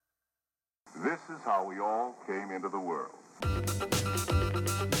This is how we all came into the world.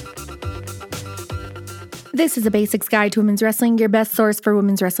 This is a basics guide to women's wrestling, your best source for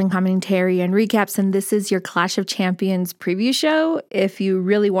women's wrestling commentary and recaps, and this is your Clash of Champions preview show if you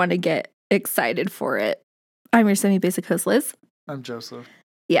really want to get excited for it. I'm your semi-basic host, Liz. I'm Joseph.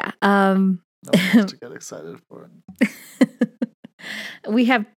 Yeah. No one wants to get excited for it. We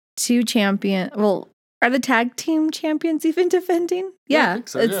have two champions. Well, are the tag team champions even defending? Yeah, I think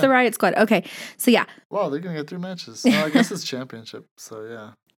so, it's the Riot Squad. Okay, so yeah. Wow, they're gonna get 3 matches. No, I guess it's championship. So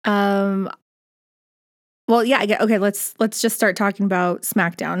yeah. Well, yeah. Okay. Let's just start talking about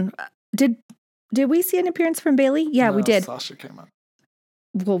SmackDown. Did we see an appearance from Bayley? Yeah, we did. Sasha came out.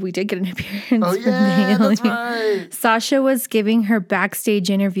 Well, we did get an appearance. Oh from yeah, Bayley. that's right. Sasha was giving her backstage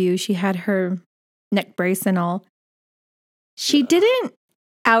interview. She had her neck brace and all. She didn't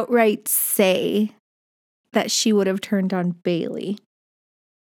outright say that she would have turned on Bayley.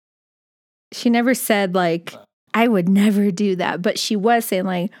 She never said, like, I would never do that. But she was saying,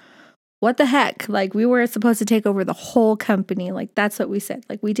 like, what the heck? Like, we were supposed to take over the whole company. Like, that's what we said.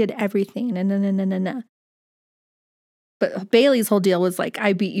 Like, we did everything. No. But Bayley's whole deal was, like,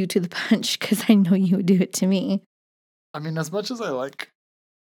 I beat you to the punch because I know you would do it to me. I mean, as much as I like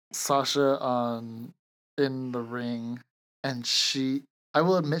Sasha in the ring, and I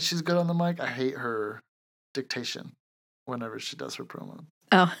will admit she's good on the mic. I hate her dictation whenever she does her promo.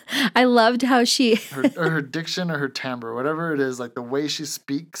 Oh, I loved how she... her diction or her timbre, whatever it is, like the way she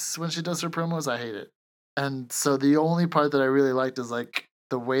speaks when she does her promos, I hate it. And so the only part that I really liked is like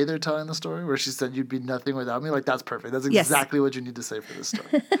the way they're telling the story, where she said, you'd be nothing without me. Like, that's perfect. That's exactly what you need to say for this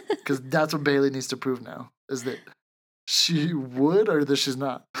story. Because that's what Bayley needs to prove now, is that she would or that she's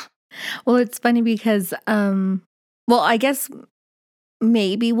not. Well, it's funny because, I guess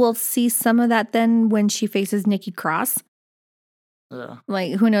maybe we'll see some of that then when she faces Nikki Cross. Yeah.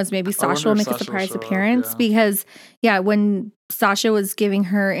 Like, who knows? Maybe Sasha will make a surprise appearance because, when Sasha was giving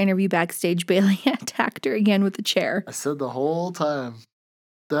her interview backstage, Bayley attacked her again with a chair. I said the whole time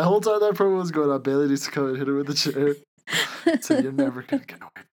that promo was going on, Bayley needs to come and hit her with a chair. So you're never going to get away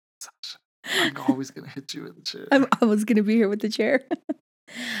from Sasha. I'm always going to hit you with the chair. I'm always going to be here with the chair.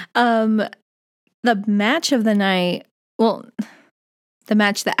 The match of the night, the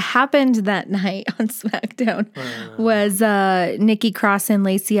match that happened that night on SmackDown was Nikki Cross and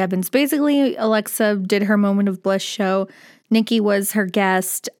Lacey Evans. Basically, Alexa did her Moment of Bliss show. Nikki was her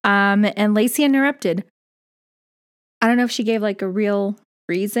guest, and Lacey interrupted. I don't know if she gave like a real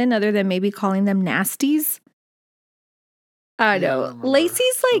reason other than maybe calling them nasties. I know.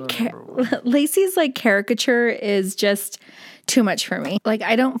 Lacey's like caricature is just too much for me. Like,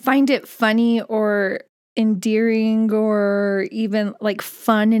 I don't find it funny or endearing or even like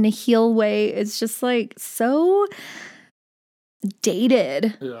fun in a heel way. It's just like so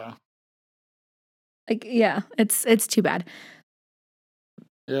dated. Yeah. Like, yeah, it's too bad.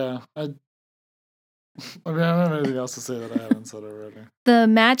 Yeah. I mean, I don't have anything else to say that I haven't said already. The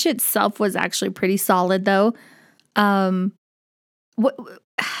match itself was actually pretty solid though.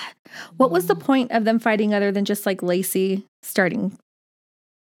 What was the point of them fighting other than just like Lacey starting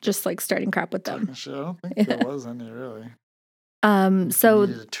crap with them? I don't think there was any really. So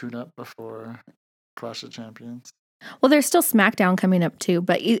needed to tune up before Clash of Champions. Well, there's still SmackDown coming up too,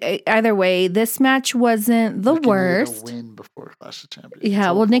 but either way, this match wasn't the worst. Needed a win before Clash of Champions. Yeah,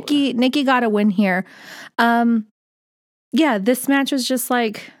 well, Nikki got a win here. This match was just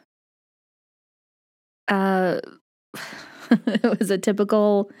like, it was a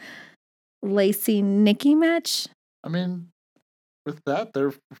typical Lacey Nikki match. I mean, with that,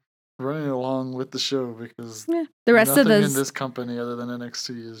 they're running along with the show because the rest of in this company other than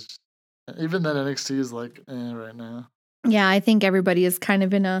NXT is, even then NXT is like right now. Yeah, I think everybody is kind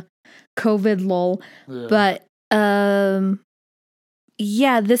of in a COVID lull. Yeah. But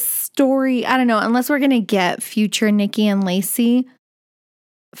this story, I don't know, unless we're gonna get future Nikki and Lacey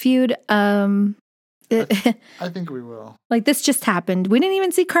feud, I think we will. Like, this just happened. We didn't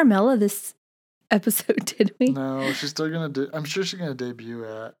even see Carmella this episode, did we? No, she's still gonna I'm sure she's gonna debut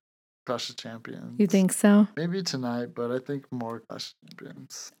at Clash of Champions. You think so? Maybe tonight, but I think more Clash of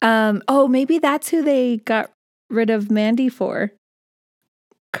Champions. Maybe that's who they got rid of Mandy for.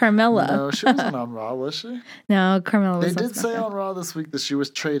 Carmella. No, she wasn't on Raw, was she? No, Carmella was. They did say on Raw this week that she was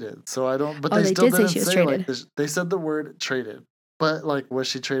traded, so I don't. But they still did didn't say she was say traded. like they said the word traded, but like, was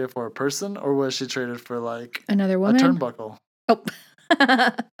she traded for a person or was she traded for like another woman? A turnbuckle? Oh,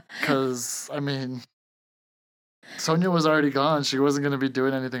 because I mean, Sonya was already gone. She wasn't going to be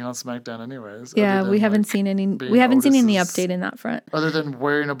doing anything on SmackDown anyways. Yeah, we haven't seen any. We haven't seen any update in that front. Other than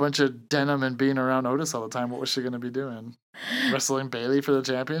wearing a bunch of denim and being around Otis all the time, what was she going to be doing? Wrestling Bayley for the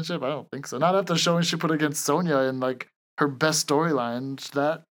championship? I don't think so. Not after showing she put against Sonya in like her best storyline.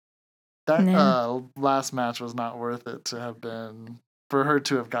 That last match was not worth it to have been for her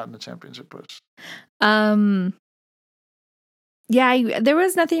to have gotten the championship push. Yeah, there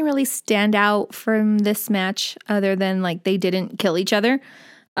was nothing really stand out from this match other than like they didn't kill each other.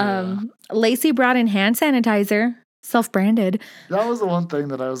 Lacey brought in hand sanitizer, self-branded. That was the one thing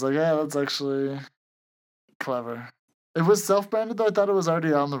that I was like, yeah, that's actually clever. It was self-branded though. I thought it was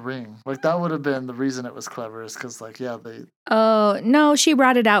already on the ring. Like that would have been the reason it was clever is because like, yeah, they... Oh, no, she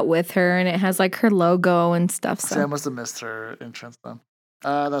brought it out with her and it has like her logo and stuff. So See, I must have missed her entrance then.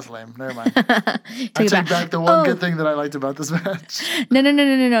 That's lame. Never mind. I take back the one good thing that I liked about this match.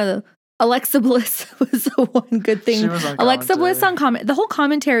 No. Alexa Bliss was the one good thing. She was on Alexa Bliss on comment. The whole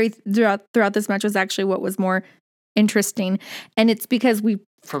commentary throughout this match was actually what was more interesting. And it's because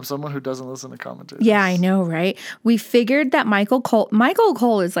from someone who doesn't listen to commentary. Yeah, I know, right? We figured that Michael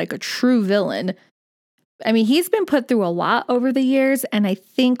Cole is like a true villain. I mean, he's been put through a lot over the years, and I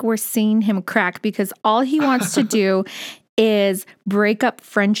think we're seeing him crack because all he wants to do is break up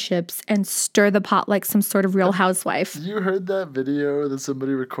friendships and stir the pot like some sort of Real Housewife. You heard that video that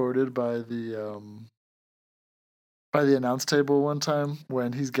somebody recorded by the announce table one time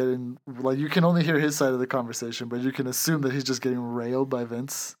when he's getting, like, you can only hear his side of the conversation, but you can assume that he's just getting railed by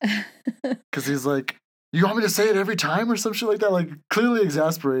Vince. Because he's like, you want me to say it every time or some shit like that? Like, clearly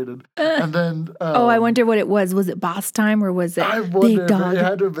exasperated. And then... I wonder what it was. Was it boss time or was it Big Dog? It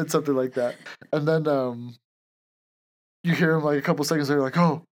had to have been something like that. And then you hear him like a couple seconds later like,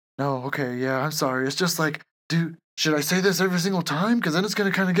 oh, no, okay, yeah, I'm sorry. It's just like, dude, should I say this every single time? Because then it's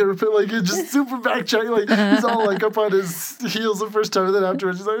going to kind of get repeated. Like, it's just super backtrack. Like, he's all like up on his heels the first time. And then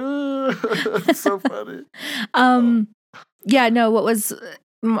afterwards, he's like, it's so funny. Yeah, no,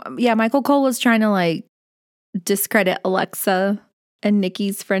 Michael Cole was trying to like discredit Alexa and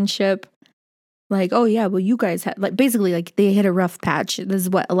Nikki's friendship. Like, oh yeah, well you guys had like basically like they hit a rough patch. This is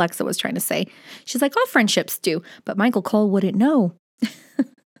what Alexa was trying to say. She's like, all friendships do, but Michael Cole wouldn't know.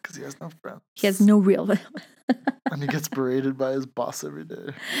 Because he has no friends. He has no real. And he gets berated by his boss every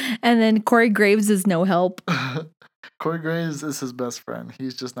day. And then Corey Graves is no help. Corey Graves is his best friend.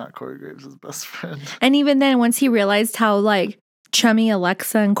 He's just not Corey Graves' best friend. And even then, once he realized how like chummy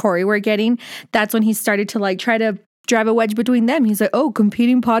Alexa and Corey were getting, that's when he started to like try to drive a wedge between them. He's like, oh,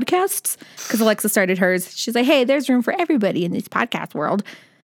 competing podcasts? Because Alexa started hers. She's like, hey, there's room for everybody in this podcast world.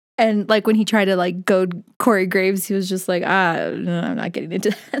 And like when he tried to like goad Corey Graves, he was just like, no, I'm not getting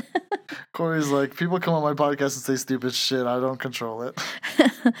into that. Corey's like, people come on my podcast and say stupid shit. I don't control it.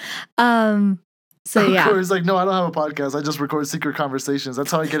 So yeah. Corey's like, no, I don't have a podcast. I just record secret conversations.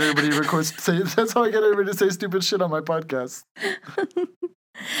 That's how I get everybody to that's how I get everybody to say stupid shit on my podcast.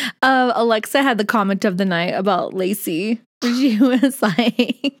 Alexa had the comment of the night about Lacey. She was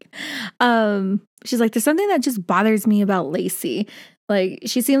like, she's like, there's something that just bothers me about Lacey. Like,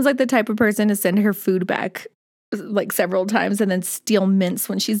 she seems like the type of person to send her food back like several times and then steal mints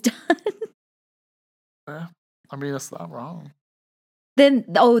when she's done. Yeah, I mean, it's not wrong. Then,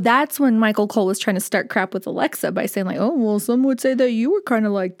 that's when Michael Cole was trying to start crap with Alexa by saying like, oh, well, some would say that you were kind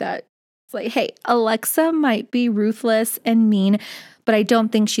of like that. It's like, hey, Alexa might be ruthless and mean, but I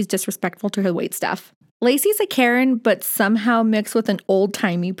don't think she's disrespectful to her waitstaff. Lacey's a Karen, but somehow mixed with an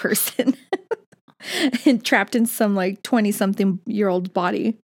old-timey person. And trapped in some like 20-something-year-old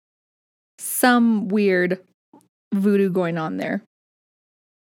body. Some weird voodoo going on there.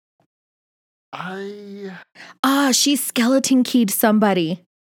 She skeleton keyed somebody.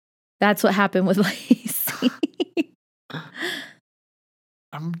 That's what happened with Lacey.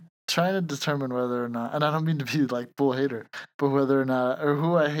 I'm trying to determine whether or not, and I don't mean to be like full hater, but whether or not, or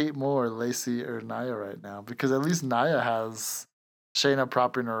who I hate more, Lacey or Nia right now. Because at least Nia has Shayna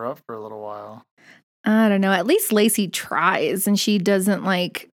propping her up for a little while. I don't know. At least Lacey tries and she doesn't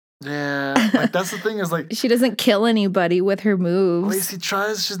like... Yeah, like that's the thing is like... She doesn't kill anybody with her moves. Lacey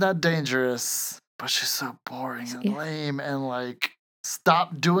tries, she's not dangerous, but she's so boring and lame and like...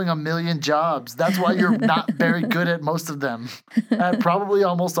 Stop doing a million jobs. That's why you're not very good at most of them. Probably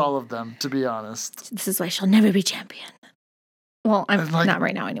almost all of them, to be honest. This is why she'll never be champion. Well, I'm like, not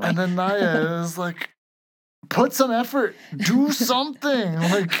right now anyway. And then Nia is like... Put some effort. Do something.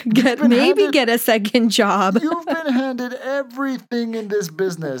 Like get a second job. You've been handed everything in this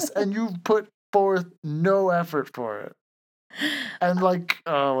business, and you've put forth no effort for it. And like,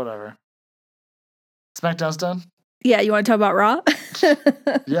 whatever. SmackDown's done. Yeah, you want to talk about Raw?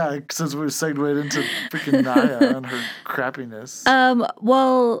 Yeah, since we segued into freaking Nia and her crappiness.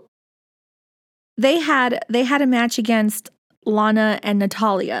 Well, they had a match against Lana and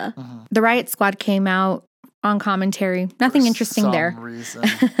Natalia. Mhm. The Riot Squad came out on commentary. Nothing For interesting some there. reason.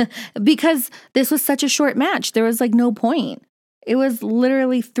 Because this was such a short match. There was like no point. It was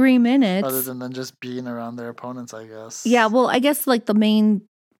literally 3 minutes. Other than them just being around their opponents, I guess. Yeah, well, I guess like the main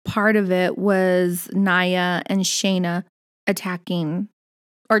part of it was Nia and Shayna attacking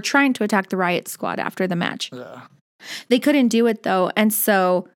or trying to attack the Riot Squad after the match. Yeah. They couldn't do it though. And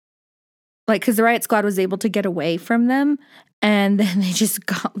so, like, because the Riot Squad was able to get away from them, and then they just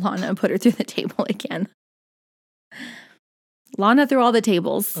got Lana and put her through the table again. Lana threw all the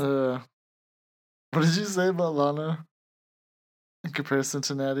tables. What did you say about Lana in comparison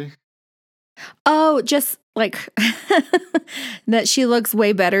to Natty? Oh, just like that she looks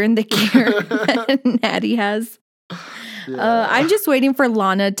way better in the gear than Natty has. Yeah. I'm just waiting for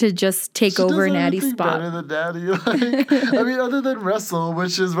Lana to just take She over doesn't Natty's anything spot. better than Natty. Like, I mean, other than wrestle,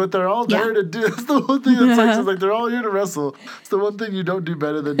 which is what they're all Yeah. there to do. That's the one thing that's like, it's like they're all here to wrestle. It's the one thing you don't do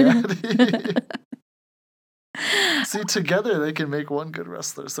better than Natty. See, together they can make one good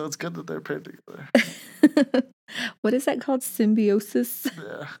wrestler, so it's good that they're paired together. What is that called? Symbiosis?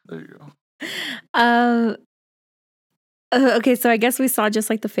 Yeah, there you go. Okay, so I guess we saw just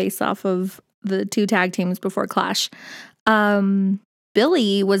like the face off of the 2 tag teams before Clash.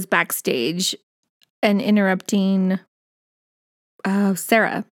 Billy was backstage and interrupting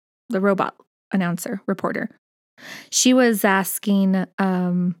Sarah, the robot announcer, reporter. She was asking,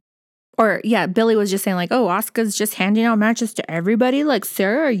 Billy was just saying like, oh, Asuka's just handing out matches to everybody. Like,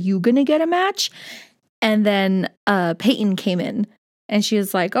 Sarah, are you going to get a match? And then Peyton came in. And she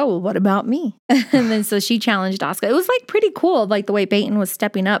was like, oh, well, what about me? And then so she challenged Asuka. It was like pretty cool, like the way Peyton was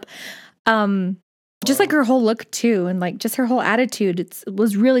stepping up. Just like her whole look too. And like just her whole attitude. It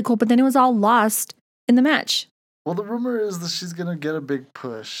was really cool. But then it was all lost in the match. Well, the rumor is that she's going to get a big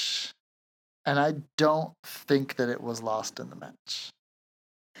push. And I don't think that it was lost in the match.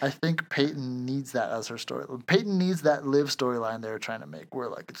 I think Peyton needs that as her story. Peyton needs that Liv storyline they're trying to make. Where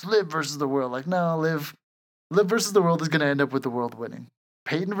like, it's Liv versus the world. Like, no, Liv versus the world is going to end up with the world winning.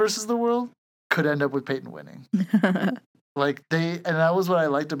 Peyton versus the world could end up with Peyton winning. Like and that was what I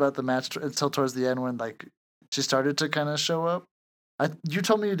liked about the match until towards the end when like she started to kind of show up. You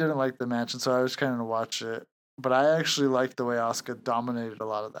told me you didn't like the match, and so I was kind of to watch it. But I actually liked the way Asuka dominated a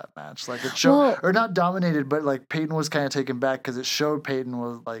lot of that match. Like it showed, or not dominated, but like Peyton was kind of taken back because it showed Peyton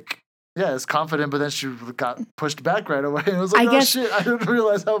was like, yeah, is confident, but then she got pushed back right away. And it was like, shit, I didn't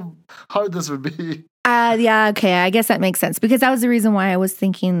realize how hard this would be. Yeah, okay, I guess that makes sense because that was the reason why I was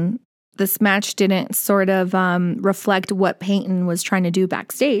thinking this match didn't sort of reflect what Peyton was trying to do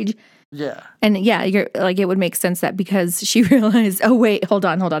backstage. Yeah. And yeah, you're like, it would make sense that because she realized, oh wait, hold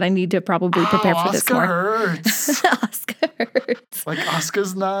on, I need to probably prepare for this more. Hurts. Asuka hurts. Like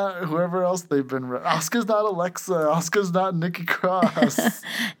Asuka's not whoever else they've been. Asuka's not Alexa. Asuka's not Nikki Cross.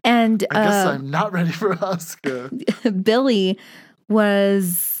 And I guess I'm not ready for Asuka. Billy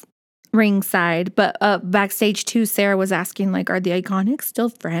was ringside, but backstage too, Sarah was asking like, are the Iconics still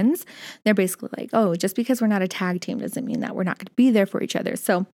friends? They're basically like, oh, just because we're not a tag team doesn't mean that we're not going to be there for each other.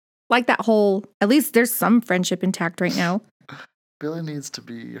 So like that whole, at least there's some friendship intact right now. Billy needs to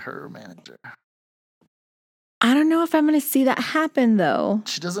be her manager. I don't know if I'm going to see that happen though.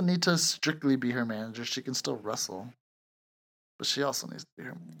 She doesn't need to strictly be her manager. She can still wrestle. But she also needs to be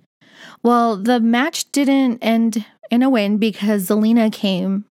her manager. Well, the match didn't end in a win because Zelina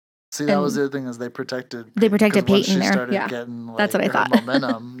came. See, that was the other thing is they protected Peyton there. Started Yeah, getting, like, that's what I her thought.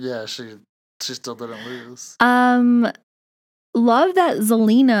 Momentum. Yeah, she still didn't lose. Love that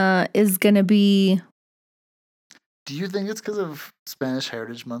Zelina is going to be. Do you think it's because of Spanish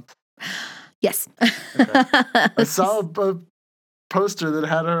Heritage Month? Yes. Okay. I saw a poster that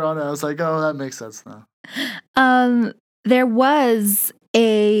had her on it. I was like, oh, that makes sense now. There was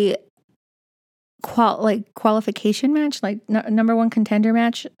a qualification match, like number one contender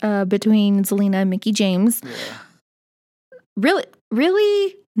match between Zelina and Mickie James. Yeah.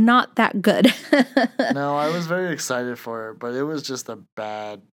 Really not that good. No, I was very excited for it, but it was just a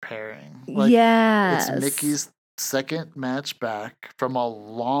bad pairing. Like, yes. It's Mickey's second match back from a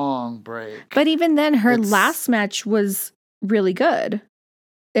long break. But even then, her last match was really good.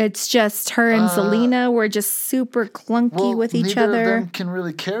 It's just her and Zelina were just super clunky with each other. Neither of them can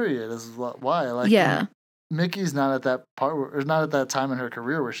really carry it. Is why. Like, yeah. Mickey's not at that part, or not at that time in her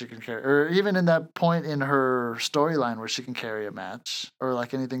career where she can carry, or even in that point in her storyline where she can carry a match, or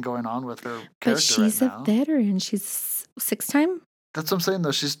like anything going on with her character. But she's right now. a veteran. She's 6-time That's what I'm saying,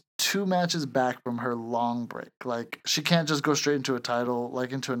 though. She's 2 matches back from her long break. Like, she can't just go straight into a title,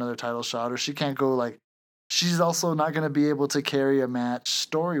 like into another title shot, or she can't go, like, she's also not going to be able to carry a match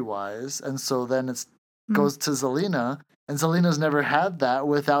story-wise. And so then it goes to Zelina, and Zelina's never had that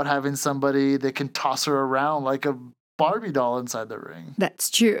without having somebody that can toss her around like a Barbie doll inside the ring. That's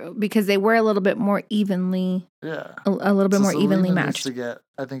true, because they were a little bit more evenly. Yeah. A little bit more evenly Zelina matched. needs to get,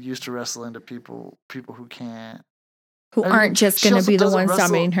 I think, used to wrestling to people who can't. Who aren't just going to be the ones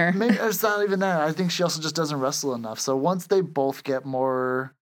dominating her. Maybe it's not even that. I think she also just doesn't wrestle enough. So once they both get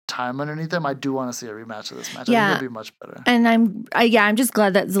more time underneath them, I do want to see a rematch of this match. Yeah. I think it'll be much better. And I'm just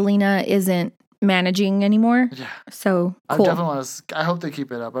glad that Zelina isn't managing anymore. Yeah. So cool. I definitely want to. I hope they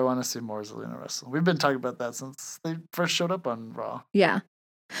keep it up. I want to see more Zelina wrestle. We've been talking about that since they first showed up on Raw. Yeah.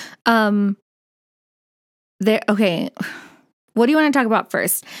 Okay. What do you want to talk about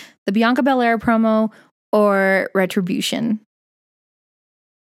first? The Bianca Belair promo or Retribution?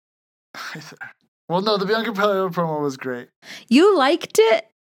 Well, no, the Bianca Belair promo was great. You liked it?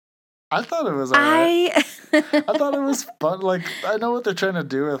 I thought it was alright. I thought it was fun. Like, I know what they're trying to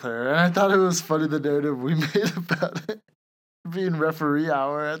do with her, and I thought it was funny the narrative we made about it being referee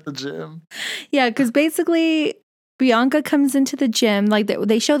hour at the gym. Yeah, because basically Bianca comes into the gym. Like,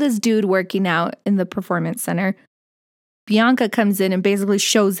 they show this dude working out in the performance center. Bianca comes in and basically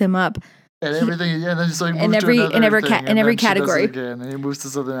shows him up. And everything, and then so he moves in every category. Again, and he moves to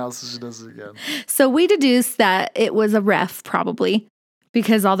something else, and she does it again. So we deduced that it was a ref, probably,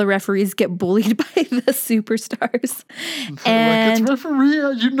 because all the referees get bullied by the superstars. And like, it's referee,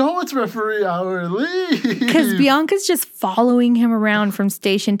 it's referee hour. Leave. Because Bianca's just following him around from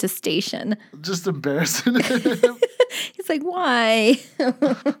station to station, just embarrassing him. He's like, why?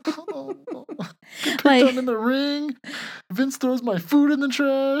 Picked on in the ring. Vince throws my food in the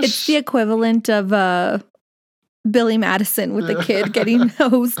trash. It's the equivalent of Billy Madison with the kid getting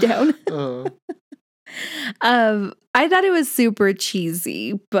hosed down. I thought it was super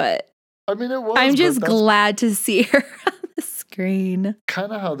cheesy, but I mean, it was. I'm just glad to see her on the screen.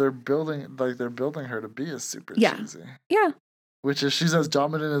 Kind of how they're building her to be a super cheesy. Yeah. Which is, she's as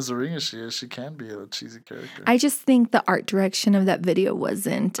dominant as the ring as she is. She can be a cheesy character. I just think the art direction of that video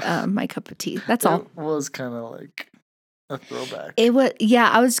wasn't my cup of tea. That's all. It was kind of like a throwback. It was, yeah.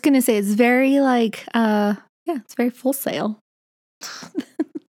 I was gonna say it's very like, it's very Full Sail.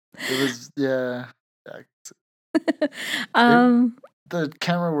 It was, yeah. The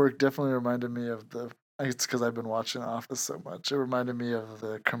camera work definitely reminded me of it's because I've been watching The Office so much. It reminded me of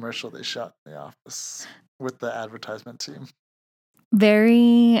the commercial they shot in The Office with the advertisement team.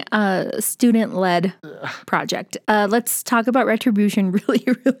 Very student-led project. Let's talk about Retribution really,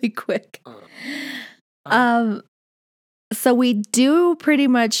 really quick. So we do pretty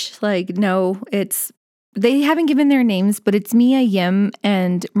much know they haven't given their names, but it's Mia Yim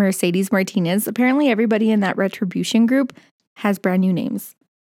and Mercedes Martinez. Apparently everybody in that Retribution group has brand new names.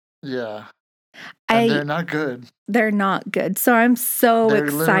 Yeah. And they're not good. They're not good. So I'm they're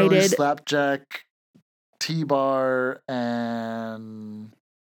excited. Literally Slapjack, T-Bar, and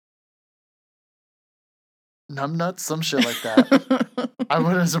Numbnuts, some shit like that. I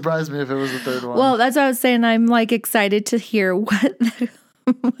wouldn't surprise me if it was the third one. Well, that's what I was saying. I'm excited to hear what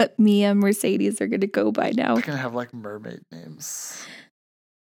Mia and Mercedes are going to go by now. They're going to have mermaid names.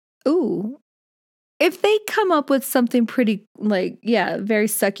 Ooh. If they come up with something pretty very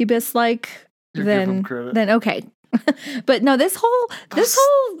succubus-like, then okay. But no, this whole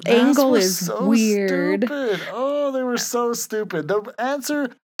angle is so weird. Stupid. Oh, they were so stupid. The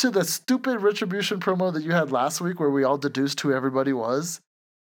answer to the stupid Retribution promo that you had last week, where we all deduced who everybody was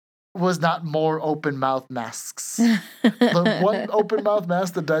not more open mouth masks. The one open mouth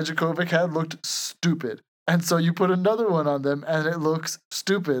mask that Dijakovic had looked stupid. And so you put another one on them and it looks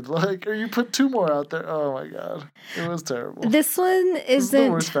stupid. Or you put 2 more out there. Oh my God. It was terrible. This one isn't. This is the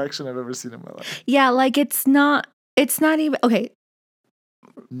worst faction I've ever seen in my life. Yeah, it's not even. Okay.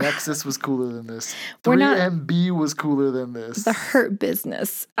 Nexus was cooler than this. 3MB was cooler than this. The Hurt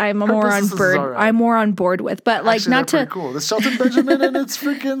Business. I'm more on board with, but actually, not to. Cool. It's Shelton Benjamin and it's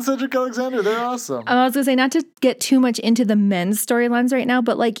freaking Cedric Alexander. They're awesome. I was gonna say not to get too much into the men's storylines right now,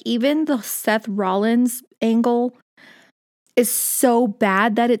 but even the Seth Rollins angle is so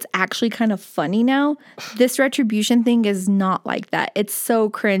bad that it's actually kind of funny now. This Retribution thing is not like that. It's so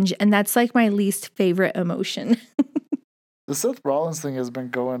cringe, and that's my least favorite emotion. The Seth Rollins thing has been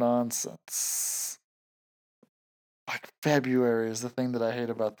going on since February is the thing that I hate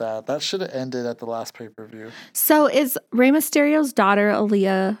about that. That should have ended at the last pay-per-view. So is Rey Mysterio's daughter,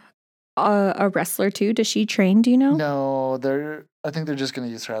 Aaliyah, a wrestler too? Does she train? Do you know? No, I think they're just going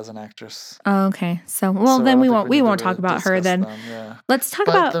to use her as an actress. Oh, okay. So, So I then don't we think won't need to talk about her discuss then. them, yeah. Let's talk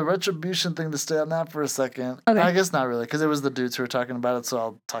But about the retribution thing, to stay on that for a second. Okay. I guess not really, because it was the dudes who were talking about it, so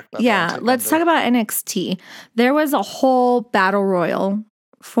I'll talk about that. yeah. Let's talk about NXT. There was a whole battle royal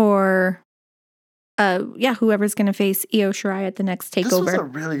for whoever's going to face Io Shirai at the next This was a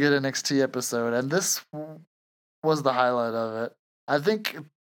takeover. really good NXT episode, and this was the highlight of it. I think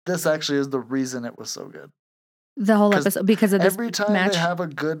this actually is the reason it was so good. The whole 'Cause episode because of this Every time match. they have a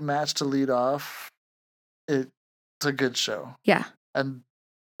good match to lead off, it's a good show. Yeah. And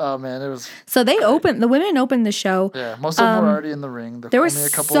oh man, it was So the great. women opened the show. Yeah, most of them Um, were already in the ring. there were Only a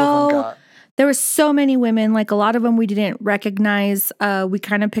couple of them got. There were so many women, like a lot of them we didn't recognize. We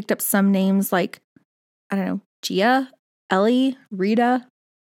kind of picked up some names like, I don't know, Gia, Ellie, Rita.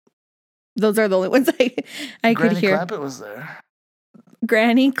 Those are the only ones I could Granny hear. Clampett was there.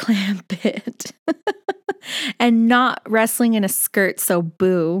 Granny Clampett. And not wrestling in a skirt, so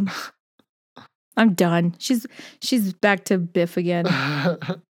boo. I'm done. She's back to Biff again.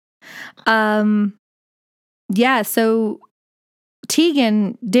 Yeah, so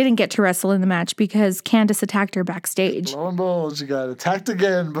Tegan didn't get to wrestle in the match because Candace attacked her backstage. Lo and behold, she got attacked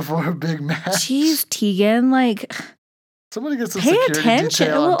again before a big match. Jeez, Tegan, like, Somebody get some pay security attention.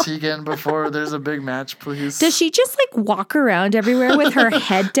 detail on Well- Tegan before there's a big match, please. does she just like walk around everywhere with her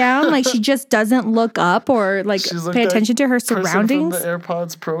head down? Like she just doesn't look up or like She's like pay that attention to her Person surroundings? from the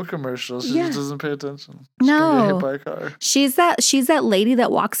AirPods Pro commercial. She Yeah. just doesn't pay attention. She's gonna get No. hit by a car. She's that lady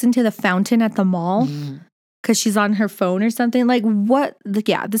that walks into the fountain at the mall because she's on her phone or something. Like what?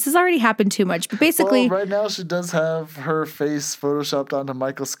 Yeah, this has already happened too much. But basically, Well, right now she does have her face photoshopped onto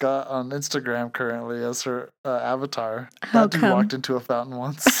Michael Scott on Instagram currently as her avatar. How that dude come? walked into a fountain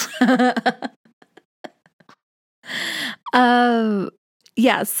once.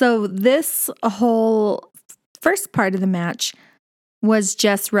 yeah, so this whole first part of the match was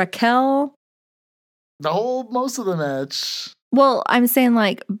just Raquel. Most of the match. Well, I'm saying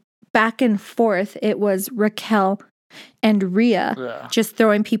like back and forth, it was Raquel and Rhea Yeah. just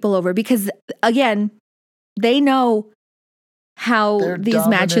throwing people over because again, they know how They're these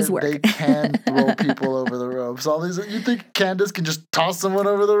matches dominant. work. They can throw people over the ropes. You think Candace can just toss someone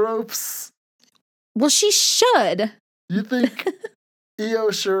over the ropes? Well, she should. You think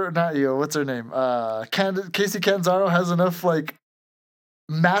not Io, what's her name? Casey Canzaro has enough like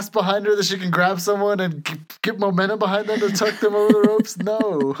mass behind her that she can grab someone and get momentum behind them to tuck them over the ropes?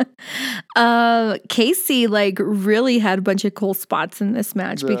 No. Casey like really had a bunch of cool spots in this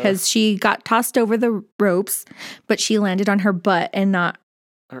match Yeah. because she got tossed over the ropes, but she landed on her butt and not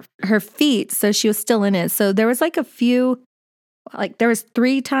her feet, so she was still in it. So there was like there was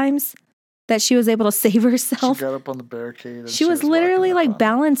 3 times that she was able to save She herself. got up on the barricade. And She was literally walking like up on it.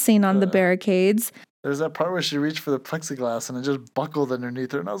 balancing on the Yeah. barricades. There's that part where she reached for the plexiglass and it just buckled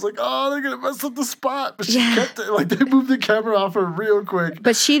underneath her, and I was like, "Oh, they're gonna mess up the spot." But she Yeah. kept it. Like they moved the camera off her real quick,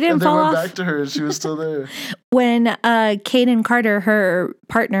 But she didn't and they fall went off. back to her, and she was still there. When Kaden Carter, her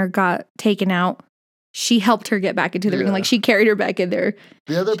partner, got taken out, she helped her get back into the ring. Yeah. Like she carried her back in there.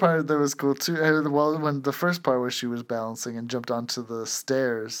 The other part that was cool too, well, when the first part where she was balancing and jumped onto the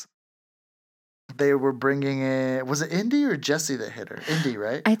stairs, they were bringing in, was it Indy or Jesse that hit her? Indy,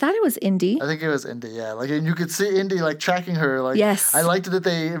 right? I thought it was Indy. I think it was Indy, yeah. Like, and you could see Indy like tracking her. Like, Yes. I liked that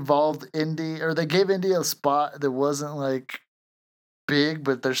they involved Indy, or they gave Indy a spot that wasn't like big,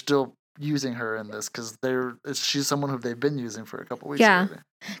 but they're still using her in this because she's someone who they've been using for a couple weeks. Yeah. already.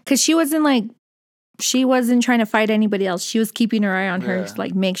 Because she wasn't trying to fight anybody else. She was keeping her eye on her Yeah. to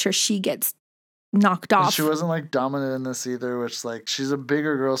like make sure she gets knocked And off. she wasn't like dominant in this either, which like she's a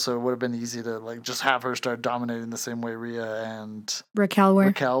bigger girl, so it would have been easy to like just have her start dominating the same way Rhea and Raquel were.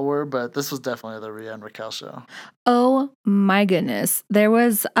 Raquel were, but this was definitely the Rhea and Raquel show. Oh my goodness. There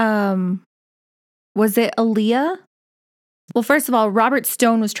was it Aaliyah? Well, first of all, Robert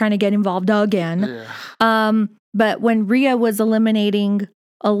Stone was trying to get involved again. Yeah. But when Rhea was eliminating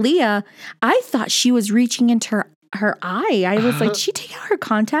Aaliyah, I thought she was reaching into her eye. I was like, did she take out her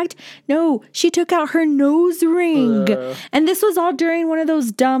contact? No, she took out her nose ring. And this was all during one of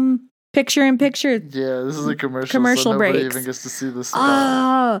those dumb picture-in-picture. Yeah, this is a commercial. Commercial so nobody breaks. even gets to see this.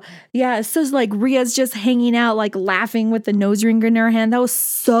 Oh, yeah. So it's like Rhea's just hanging out, like laughing with the nose ring in her hand. That was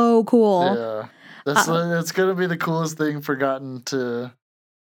so cool. Yeah. It's gonna be the coolest thing forgotten to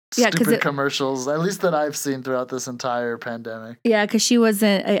Yeah, 'cause stupid it- commercials, at least that I've seen throughout this entire pandemic. Yeah, because she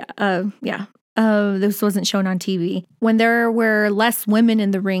wasn't. This wasn't shown on TV. When there were less women in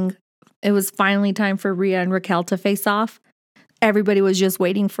the ring, it was finally time for Rhea and Raquel to face off. Everybody was just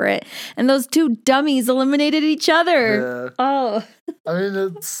waiting for it, and those two dummies eliminated each other. Yeah. Oh, I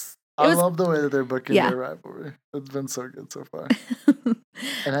mean, I love the way that they're booking Yeah. their rivalry. It's been so good so far.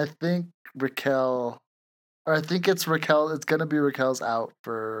 And I think it's going to be Raquel's out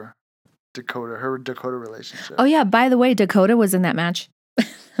for Dakota, her Dakota relationship. Oh yeah, by the way, Dakota was in that match.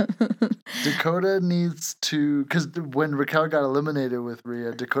 Dakota needs to, because when Raquel got eliminated with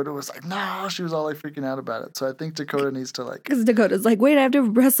Rhea, Dakota was like, no, she was all like freaking out about it. So I think Dakota needs to like, Because Dakota's like, wait, I have to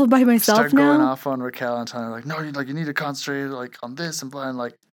wrestle by myself start now. going off on Raquel and telling her like, no, you need to concentrate like on this and blah, and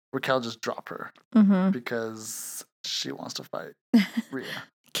like Raquel just drop her because she wants to fight Rhea.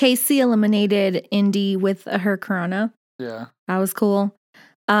 Casey eliminated Indy with her Corona. Yeah, That was cool.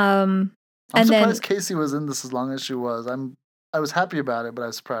 I'm and surprised then Casey was in this as long as she was. I was happy about it, but I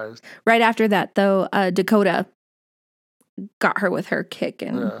was surprised. right after that, though, Dakota got her with her kick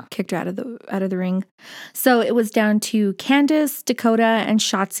and kicked her out of the ring. So it was down to Candice, Dakota, and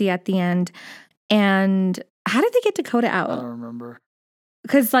Shotzi at the end. And how did they get Dakota I out? don't remember.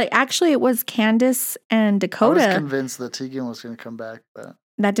 Because like actually it was Candice and Dakota. I was convinced that Tegan was going to come back, but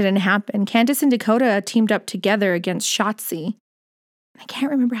that didn't happen. Candice and Dakota teamed up together against Shotzi. I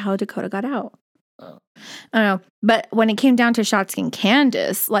can't remember how Dakota got out. I don't know. But when it came down to Shotzi and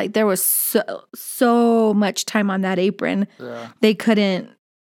Candice, like there was so much time on that apron. Yeah. They couldn't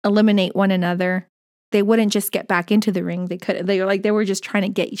eliminate one another. They wouldn't just get back into the ring. They were just trying to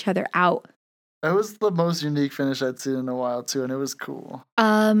get each other out. It was the most unique finish I'd seen in a while too, and it was cool.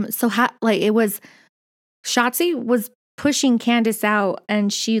 It was Shotzi was pushing Candice out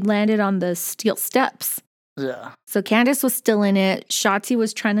and she landed on the steel steps. Yeah. So Candice was still in it. Shotzi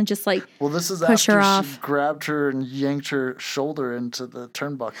was trying to just like this is push after her off. She grabbed her and yanked her shoulder into the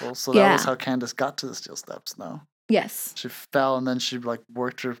turnbuckle. So that was how Candice got to the steel steps. No. Yes. She fell and then she like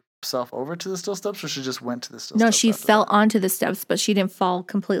worked herself over to the steel steps, or she just went to the steel steps? No, she fell onto the steps, but she didn't fall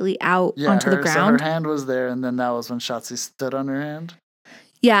completely out onto the ground. So her hand was there, and then that was when Shotzi stood on her hand.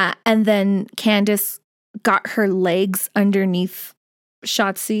 Yeah, and then Candice got her legs underneath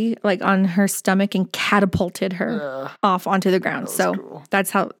Shotzi, like on her stomach, and catapulted her off onto the ground. So cool.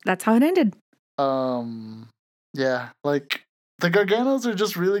 that's how it ended. Yeah, like the Garganos are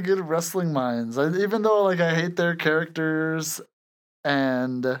just really good wrestling minds. Even though like I hate their characters,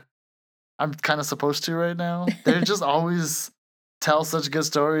 and I'm kind of supposed to right now, they just always tell such good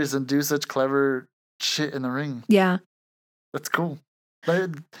stories and do such clever shit in the ring. Yeah, that's cool.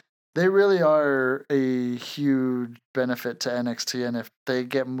 They really are a huge benefit to NXT, and if they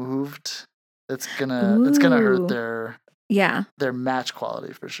get moved, it's gonna hurt their match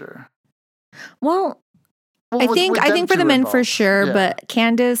quality for sure. Well, I think for the men for sure, but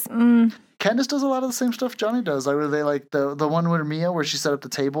Candice. Candice does a lot of the same stuff Johnny does. Like, were they like the one with Mia where she set up the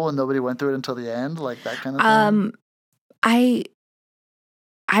table and nobody went through it until the end, like that kind of thing?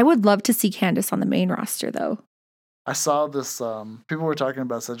 I would love to see Candice on the main roster though. I saw this. People were talking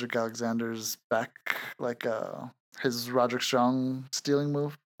about Cedric Alexander's back, like his Roderick Strong stealing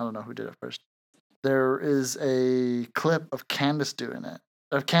move. I don't know who did it first. There is a clip of Candice doing it,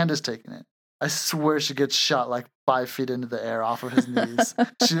 of Candice taking it. I swear she gets shot like 5 feet into the air off of his knees.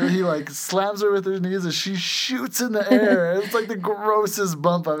 He like slams her with her knees and she shoots in the air. It's like the grossest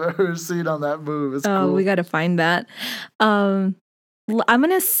bump I've ever seen on that move. It's cool. We got to find that. I'm going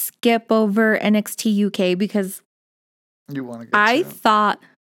to skip over NXT UK because I thought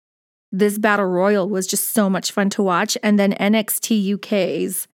this Battle Royal was just so much fun to watch. And then NXT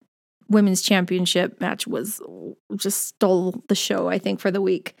UK's Women's Championship match just stole the show, I think, for the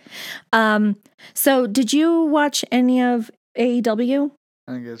week. So did you watch any of AEW?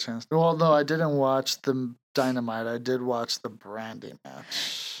 I didn't get a chance. Well, no, I didn't watch the Dynamite. I did watch the Brandy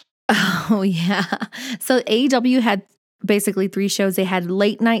match. Oh, yeah. So AEW had basically 3 shows. They had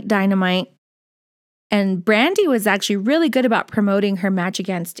Late Night Dynamite. And Brandy was actually really good about promoting her match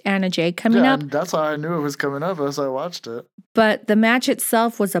against Anna Jay coming up. That's how I knew it was coming up as I watched it. But the match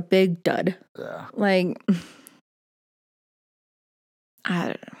itself was a big dud. Yeah. Like,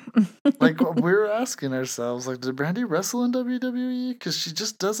 I don't know. Like, we were asking ourselves, like, did Brandy wrestle in WWE? Because she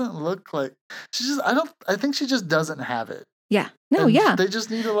just doesn't look like... I think she just doesn't have it. Yeah. No, yeah. They just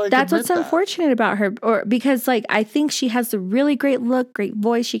need to, like, that's what's unfortunate about her. Because, like, I think she has a really great look, great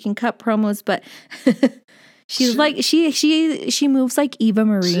voice. She can cut promos, but... She moves like Eva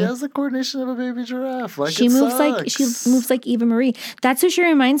Marie. She has the coordination of a baby giraffe. Like she moves like Eva Marie. That's what she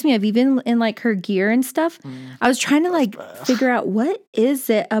reminds me of, even in like her gear and stuff. I was trying to figure out what is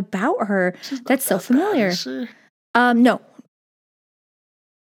it about her that's so familiar. No.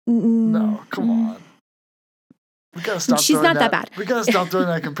 No, come on. We gotta stop. She's not that bad. We gotta stop throwing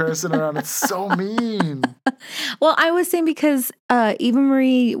that comparison around. It's so mean. Well, I was saying because Eva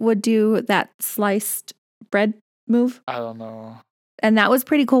Marie would do that sliced bread move. I don't know. And that was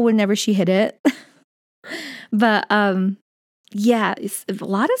pretty cool whenever she hit it. But yeah, it's a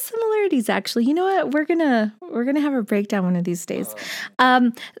lot of similarities actually. You know what? We're gonna have a breakdown one of these days.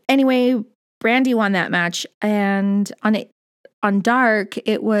 Anyway, Brandy won that match, and on Dark,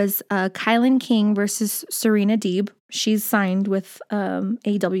 it was Kylan King versus Serena Deeb. She's signed with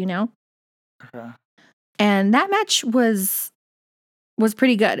AEW now. Okay. And that match was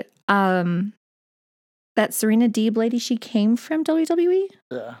pretty good. That Serena Deeb lady, she came from WWE.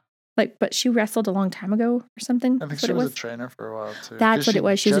 Yeah. But she wrestled a long time ago or something. I think she was a trainer for a while too. That's what it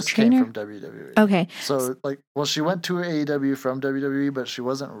was. She was a trainer from WWE. Okay. So she went to AEW from WWE, but she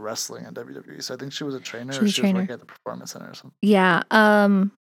wasn't wrestling in WWE. So I think she was a trainer. She was working at the Performance Center or something. Yeah.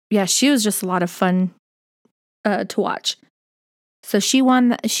 Yeah. She was just a lot of fun to watch. So she won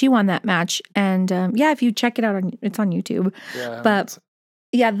that match, and yeah, if you check it out, it's on YouTube. Yeah. But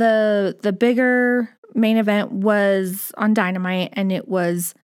yeah, the bigger main event was on Dynamite, and it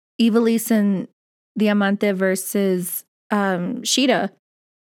was Ivelisse and Diamante versus Shida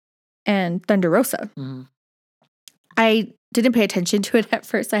and Thunder Rosa. Mm-hmm. I didn't pay attention to it at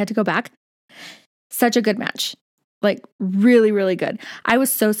first. I had to go back. Such a good match. Like, really, really good. I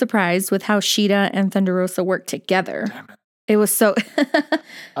was so surprised with how Shida and Thunder Rosa worked together. Damn it. It was so...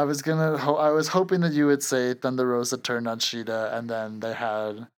 I was hoping that you would say Thunder Rosa turned on Shida, and then they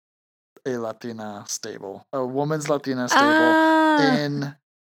had a Latina stable. A woman's Latina stable in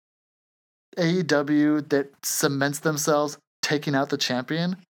AEW that cements themselves taking out the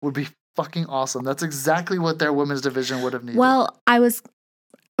champion would be fucking awesome. That's exactly what their women's division would have needed. Well,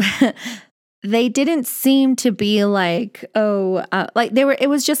 they didn't seem to be like, it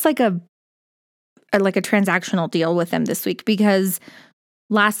was just like a transactional deal with them this week, because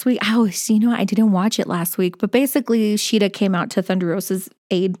last week, I didn't watch it last week, but basically Shida came out to Thunder Rosa's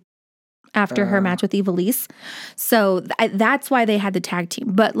aid after her match with Ivelisse. So that's why they had the tag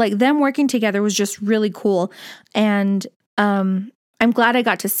team. But like them working together was just really cool. And I'm glad I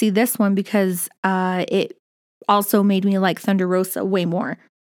got to see this one, because it also made me like Thunder Rosa way more.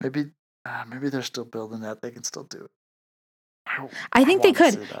 Maybe they're still building that. They can still do it. I think they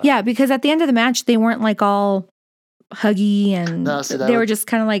could. Yeah, because at the end of the match, they weren't like all huggy, and they were just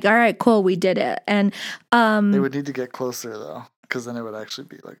kind of like, all right, cool, we did it. And they would need to get closer though, because then it would actually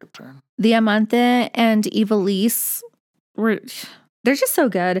be like a turn. Diamante and Ivelisse they're just so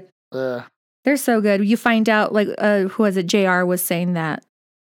good. Yeah. They're so good. You find out, like, who was it? JR was saying that,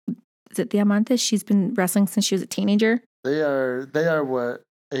 is it Diamante? She's been wrestling since she was a teenager. They are what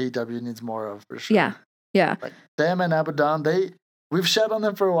AEW needs more of, for sure. Yeah. Yeah. Like them and Abaddon, we've shed on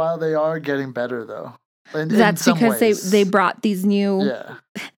them for a while. They are getting better though. That's because they brought these new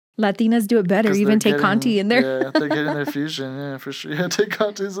Latinas do it better. Even Tay Conti in there. Yeah, they're getting their fusion. Yeah, for sure. Yeah, Tay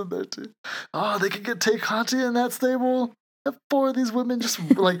Conti's in there too. Oh, they could get Tay Conti in that stable. Have 4 of these women just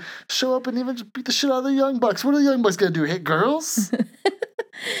like show up and even just beat the shit out of the Young Bucks. What are the Young Bucks gonna do? Hit girls?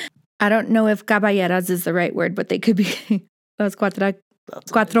 I don't know if caballeras is the right word, but they could be those cuatro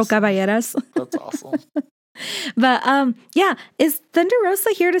caballeras. That's awesome. But yeah, is Thunder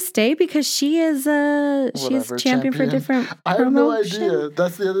Rosa here to stay, because she is champion for different I have no idea.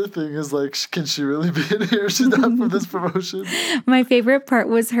 That's the other thing, is like, can she really be in here? She's not from this promotion. My favorite part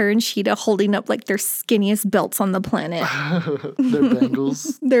was her and Shida holding up like their skinniest belts on the planet. Their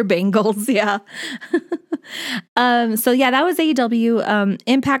bangles. Their bangles, yeah. So yeah, that was AEW.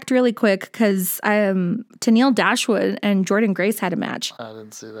 Impact really quick, because Tenille Dashwood and Jordynne Grace had a match. I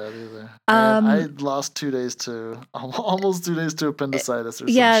didn't see that either. I lost 2 days almost 2 days to appendicitis or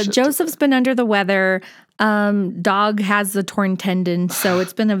some shit. Joseph's been under the weather. Dog has a torn tendon, so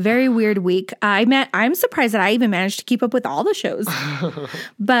it's been a very weird week. I'm surprised that I even managed to keep up with all the shows.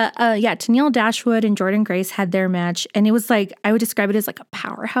 But yeah, Tenille Dashwood and Jordynne Grace had their match, and it was like, I would describe it as like a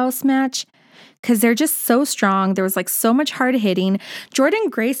powerhouse match, because they're just so strong. There was like so much hard hitting. Jordynne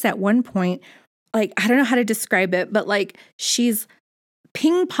Grace at one point, like, I don't know how to describe it, but like she's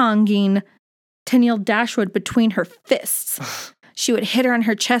ping-ponging Tenille Dashwood between her fists. She would hit her on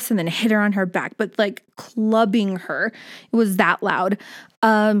her chest and then hit her on her back, but like clubbing her. It was that loud.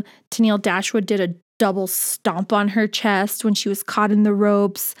 Tenille Dashwood did a double stomp on her chest when she was caught in the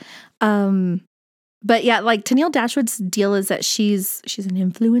ropes. But yeah, like Tenille Dashwood's deal is that she's an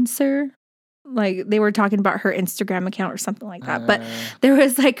influencer. Like they were talking about her Instagram account or something like that. But there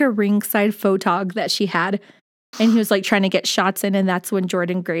was like a ringside photog that she had, and he was like trying to get shots in, and that's when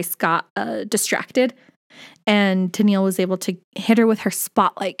Jordynne Grace got distracted. And Tenille was able to hit her with her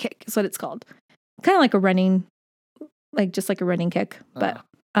spotlight kick, is what it's called. Kind of like a running, like just like a running kick. But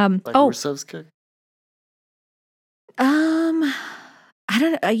like Rusev's kick? I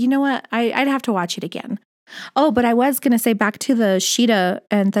don't know. You know what? I'd have to watch it again. Oh, but I was going to say back to the Sheeta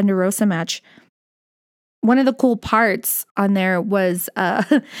and Thunder Rosa match. One of the cool parts on there was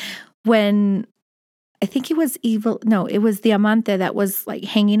when I think it was it was Diamante that was like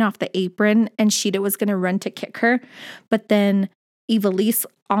hanging off the apron and Sheeta was going to run to kick her. But then Ivelisse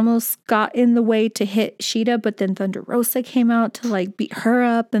almost got in the way to hit Sheeta, but then Thunder Rosa came out to like beat her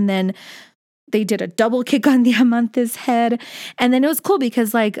up. And then they did a double kick on Diamante's head. And then it was cool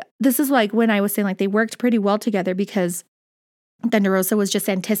because like, this is like when I was saying like they worked pretty well together because Thunder Rosa was just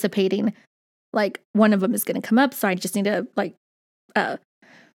anticipating like one of them is going to come up. So I just need to like,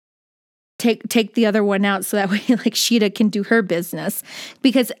 take the other one out so that way like Sheeta can do her business.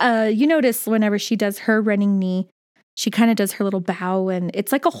 Because you notice whenever she does her running knee, she kind of does her little bow and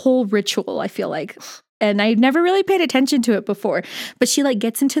it's like a whole ritual, I feel like. And I never really paid attention to it before, but she like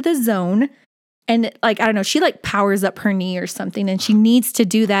gets into the zone and like, I don't know, she like powers up her knee or something and she needs to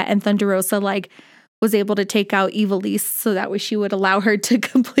do that. And Thunder Rosa like was able to take out Ivelisse so that way she would allow her to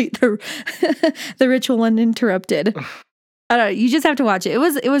complete the ritual uninterrupted. I don't know. You just have to watch it.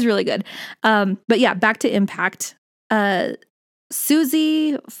 It was really good. But yeah, back to Impact.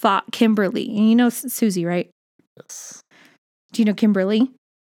 Susie fought Kimberly. And you know Susie, right? Yes. Do you know Kimberly?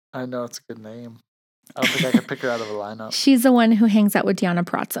 I know it's a good name. I don't think I could pick her out of a lineup. She's the one who hangs out with Deonna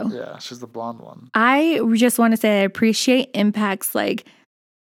Purrazzo. Yeah, she's the blonde one. I just want to say I appreciate Impact's like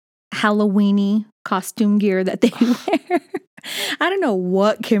Halloween-y costume gear that they wear. I don't know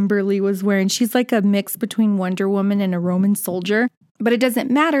what Kimberly was wearing. She's like a mix between Wonder Woman and a Roman soldier. But it doesn't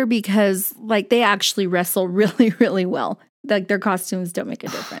matter because like they actually wrestle really, really well. Like their costumes don't make a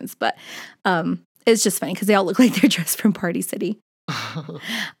difference. But it's just funny because they all look like they're dressed from Party City.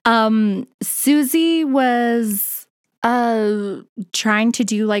 Susie was trying to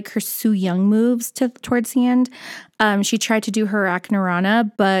do like her Su Yung moves towards the end. She tried to do her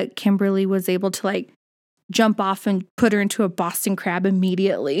Aknarana, but Kimberly was able to like jump off and put her into a Boston Crab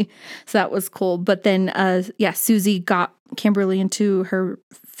immediately. So that was cool. But then, Susie got Kimberly into her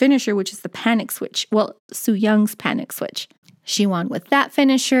finisher, which is the panic switch. Well, Su Young's panic switch. She won with that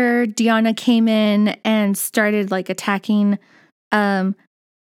finisher. Deonna came in and started like attacking Kylie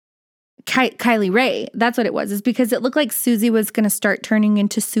Rae. That's what it was. Is because it looked like Susie was going to start turning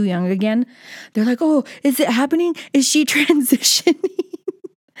into Su Yung again. They're like, oh, is it happening? Is she transitioning?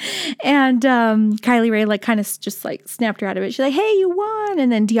 And Kylie Rae like kind of just like snapped her out of it. She's like, hey, you won.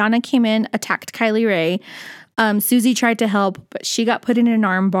 And then Deonna came in, attacked Kylie Rae. Susie tried to help, but she got put in an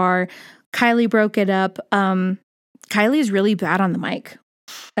arm bar. Kylie broke it up. Kylie is really bad on the mic,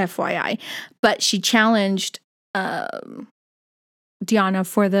 FYI. But she challenged Deonna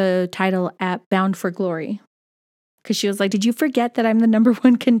for the title at Bound for Glory. Because she was like, did you forget that I'm the number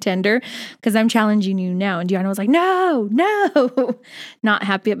one contender? Because I'm challenging you now. And Deonna was like, no. Not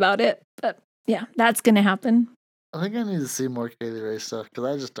happy about it. But yeah, that's going to happen. I think I need to see more Kylie Rae stuff because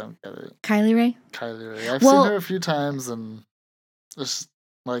I just don't get it. Kylie Rae? Kylie Rae. I've seen her a few times and it's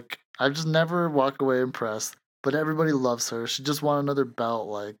like, I just never walk away impressed. But everybody loves her. She just won another belt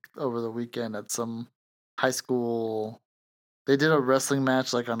like over the weekend at some high school. They did a wrestling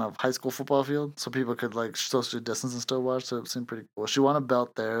match like on a high school football field, so people could like social distance and still watch. So it seemed pretty cool. She won a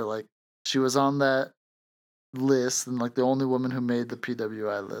belt there. Like she was on that list and like the only woman who made the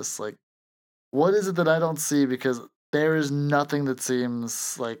PWI list. Like, what is it that I don't see? Because there is nothing that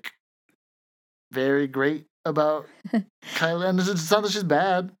seems like very great about Kylie. And it's not that she's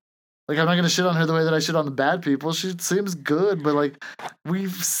bad. Like, I'm not going to shit on her the way that I shit on the bad people. She seems good, but, like,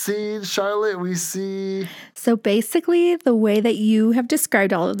 we've seen Charlotte, we see... So, basically, the way that you have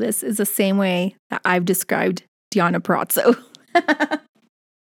described all of this is the same way that I've described Deonna Purrazzo.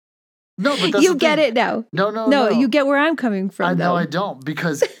 No, but that's you get it now. No, you get where I'm coming from, No, I don't,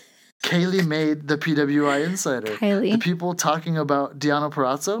 because Kaylee made the PWI Insider. Kylie. The people talking about Deonna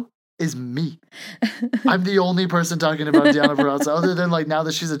Purrazzo is me. I'm the only person talking about Deonna Purrazzo, other than like now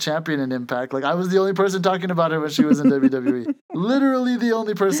that she's a champion in Impact. Like I was the only person talking about her when she was in WWE. Literally the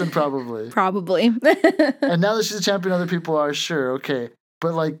only person, probably. And now that she's a champion, other people are sure, okay.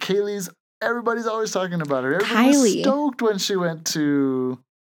 But like everybody's always talking about her. Everybody was stoked when she went to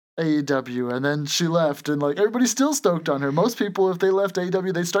AEW and then she left, and like everybody's still stoked on her. Most people, if they left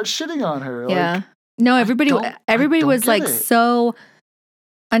AEW, they start shitting on her. Yeah. Like, no, everybody was like it. so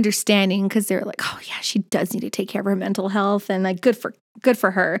understanding because they were like, oh yeah, she does need to take care of her mental health, and like good for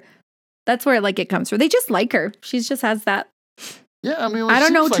her. That's where like it comes from. They just like her. She just has that. Yeah, I mean, I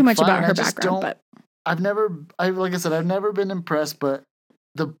don't know too much about her background, but I've never been impressed. But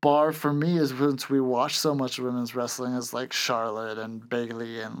the bar for me is once we watch so much women's wrestling is like Charlotte and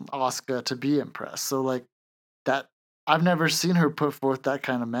Bayley and Asuka to be impressed. So like that I've never seen her put forth that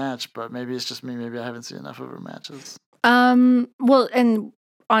kind of match, but maybe it's just me. Maybe I haven't seen enough of her matches. Well, and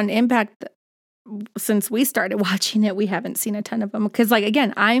on Impact, since we started watching it, we haven't seen a ton of them. Because, like,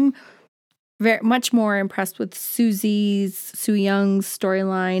 again, I'm very much more impressed with Su Young's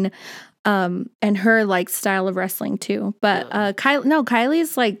storyline, and her like style of wrestling too. But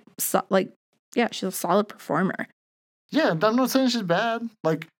Kylie's like yeah, she's a solid performer. Yeah, I'm not saying she's bad.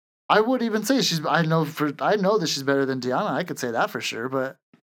 Like, I would even say I know that she's better than Deonna. I could say that for sure, but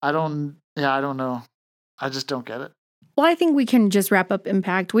I don't know. I just don't get it. Well, I think we can just wrap up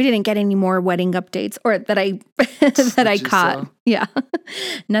Impact. We didn't get any more wedding updates, or that I that I caught. Saw? Yeah,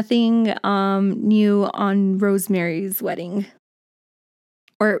 nothing new on Rosemary's wedding,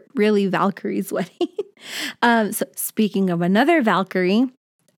 or really Valkyrie's wedding. So speaking of another Valkyrie,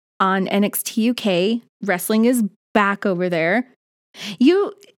 on NXT UK, wrestling is back over there.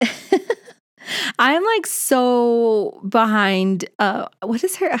 I'm like so behind. What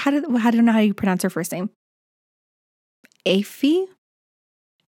is her? I don't know how you pronounce her first name. Aoife?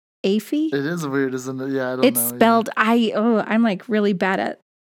 It is weird, isn't it? Yeah, I don't know. It's spelled I'm like really bad at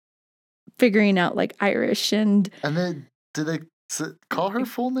figuring out like Irish and do they call her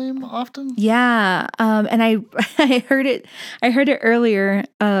full name often? Yeah. And I heard it earlier.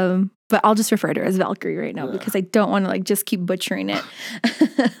 But I'll just refer to her as Valkyrie right now because I don't want to like just keep butchering it.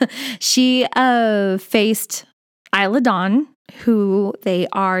 She faced Isla Dawn, who they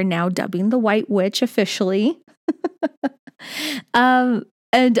are now dubbing the White Witch officially.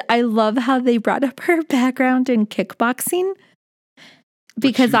 And I love how they brought up her background in kickboxing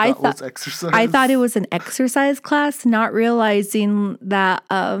because I thought it was an exercise class, not realizing that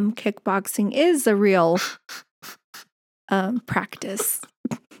kickboxing is a real practice.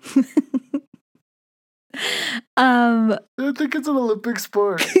 I think it's an Olympic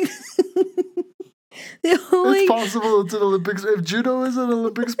sport. It's possible it's an Olympic sport. If judo is an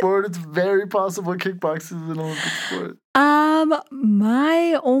Olympic sport, it's very possible kickboxing is an Olympic sport.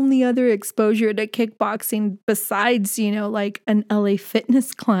 My only other exposure to kickboxing besides, like an LA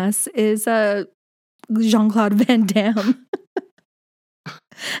Fitness class is Jean-Claude Van Damme.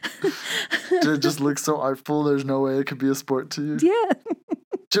 It just looks so artful. There's no way it could be a sport to you. Yeah.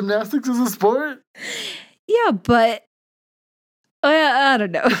 Gymnastics is a sport? Yeah, but I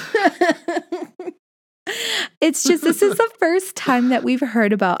don't know. It's just, this is the first time that we've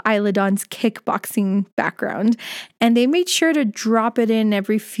heard about Isla Dawn's kickboxing background, and they made sure to drop it in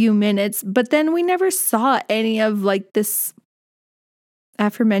every few minutes, but then we never saw any of like this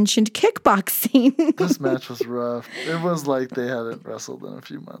aforementioned kickboxing. This match was rough. It was like they hadn't wrestled in a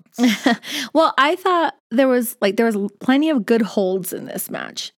few months. Well, I thought there was plenty of good holds in this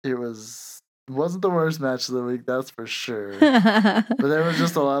match. It wasn't the worst match of the week, that's for sure. But there was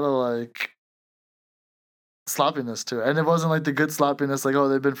just a lot of like sloppiness to it. And it wasn't like the good sloppiness, like, oh,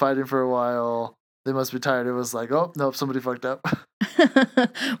 they've been fighting for a while, they must be tired. It was like, oh, nope, somebody fucked up.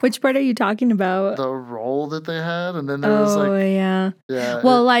 Which part are you talking about? The roll that they had, and then there was like... yeah. Yeah.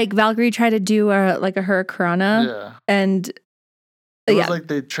 Well, like, Valkyrie tried to do a hurricanrana. Yeah. And... It was like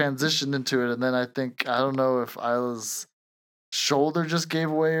they transitioned into it, and then I don't know if Isla's shoulder just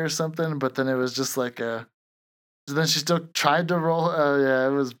gave way or something, but then it was just like a... Then she still tried to roll. Oh, yeah,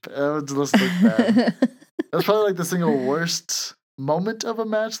 it just looked bad. That was probably like the single worst moment of a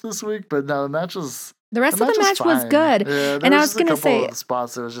match this week, but no, the rest of the match was good. Yeah, and I was going to say, of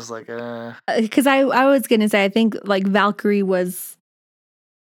spots it was just like, because I was going to say, I think like Valkyrie was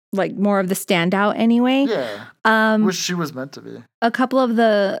like more of the standout anyway. Yeah. Which she was meant to be. A couple of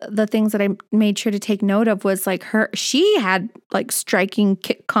the things that I made sure to take note of was like she had like striking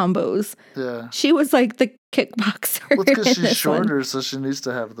kick combos. Yeah. She was like the kickboxer. Well, it's because she's shorter, so she needs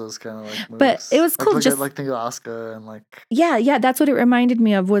to have those kind of like moves. But it was cool. Think of Asuka and like... Yeah, that's what it reminded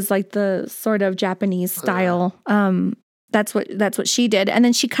me of, was like the sort of Japanese style. That's what she did. And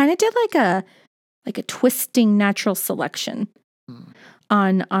then she kind of did like a twisting natural selection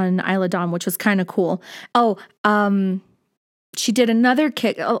on Isla Dawn, which was kind of cool. Oh, she did another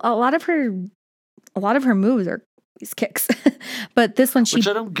kick. A lot of her moves are these kicks. But this one which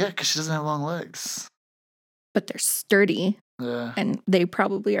I don't get because she doesn't have long legs. But they're sturdy. Yeah. And they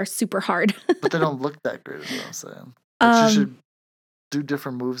probably are super hard. But they don't look that great, is what I'm saying. Like she should do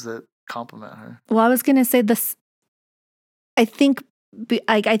different moves that complement her. Well, I was gonna say this. I think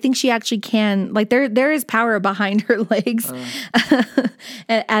she actually can. Like there is power behind her legs.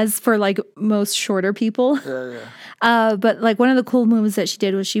 As for like most shorter people. Yeah. But like one of the cool moves that she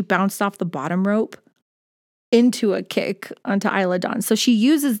did was she bounced off the bottom rope into a kick onto Isla Dawn. So she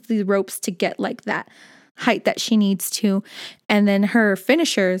uses the ropes to get like that height that she needs to. And then her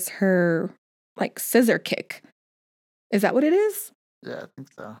finisher is her like scissor kick. Is that what it is? Yeah, I think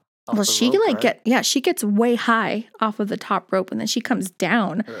so. Well, she she gets way high off of the top rope, and then she comes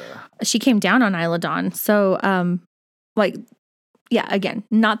down. She came down on Isla Dawn. So, again,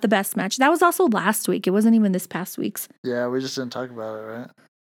 not the best match. That was also last week. It wasn't even this past week's. Yeah, we just didn't talk about it, right?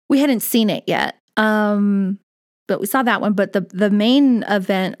 We hadn't seen it yet. But we saw that one. But the main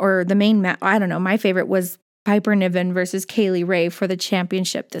event or the main match, I don't know, my favorite was Piper Niven versus Kaylee Ray for the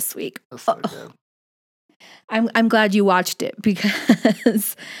championship this week. That's so good. I'm glad you watched it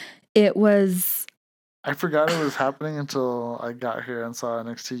because it was. I forgot it was happening until I got here and saw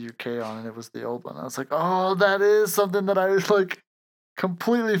NXT UK on, and it was the old one. I was like, oh, that is something that I was like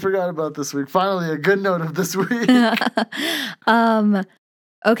completely forgot about this week. Finally, a good note of this week.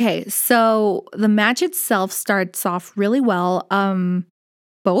 Okay, so the match itself starts off really well.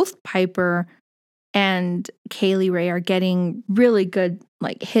 Both Piper and Kaylee Ray are getting really good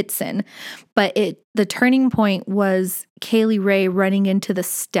like hits in, but the turning point was Kaylee Ray running into the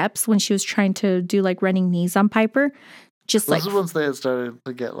steps when she was trying to do like running knees on Piper. Just Those are once they had started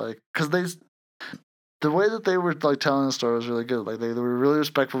to get like, because the way that they were like telling the story was really good. Like they were really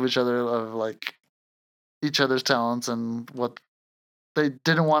respectful of each other, of like each other's talents and what they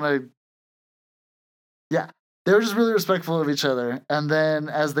didn't want to. Yeah, they were just really respectful of each other. And then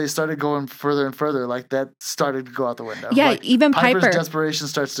as they started going further and further, like that started to go out the window. Yeah, like, even Piper's Piper. desperation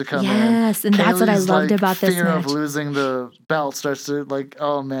starts to come in. Yes, and that's what I loved about this fear match. of losing the belt starts to like,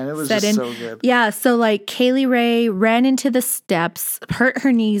 oh man, it was just so good. Yeah, so like Kaylee Ray ran into the steps, hurt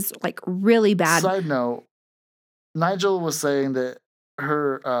her knees like really bad. Side note, Nigel was saying that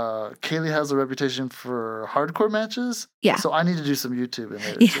Kaylee has a reputation for hardcore matches. Yeah. So I need to do some YouTube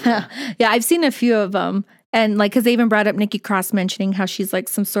in there. Yeah, I've seen a few of them. And like, because they even brought up Nikki Cross mentioning how she's like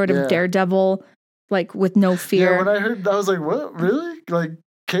some sort of daredevil, like with no fear. Yeah, when I heard that, I was like, what? Really? Like,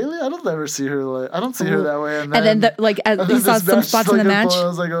 Kaylee? I don't ever see her I don't see her that way. And then we saw some spots in the match. I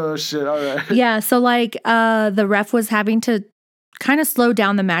was like, oh shit, all right. Yeah, so like the ref was having to kind of slow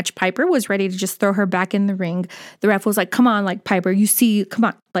down the match. Piper was ready to just throw her back in the ring. The ref was like, come on, like Piper, come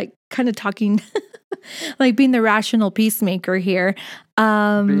on, like kind of talking, like being the rational peacemaker here.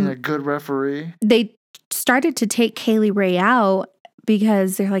 Being a good referee. They started to take Kaylee Ray out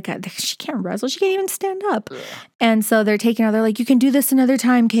because they're like, she can't wrestle. She can't even stand up. Yeah. And so they're taking her. They're like, you can do this another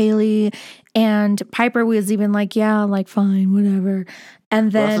time, Kaylee. And Piper was even like, yeah, like, fine, whatever.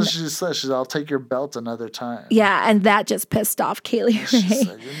 And then... That's what she just said. She's I'll take your belt another time. Yeah, and that just pissed off Kaylee Ray. She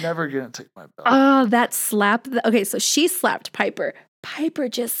said, you're never going to take my belt. Oh, that slap. Okay, so she slapped Piper. Piper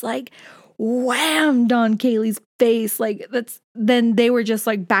just like whammed on Kaylee's face. Like then they were just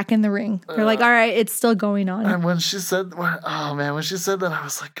like back in the ring. They're like, all right, it's still going on. And when she said, when she said that, I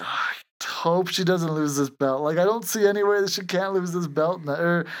was like, I hope she doesn't lose this belt. Like, I don't see any way that she can't lose this belt now,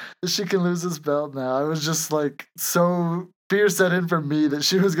 or that she can lose this belt now. I was just like, so fear set in for me that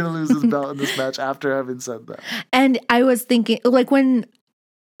she was going to lose this belt in this match after having said that. And I was thinking, like, when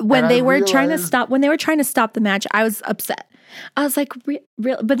they were trying to stop the match, I was upset. I was like,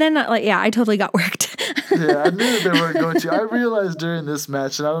 real, but then I totally got worked. Yeah, I knew they weren't going to. I realized during this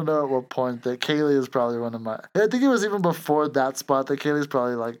match, and I don't know at what point, that Kaylee is probably one of my. I think it was even before that spot that Kaylee's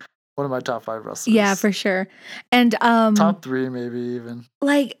probably like one of my top 5 wrestlers. Yeah, for sure. And top 3 maybe even.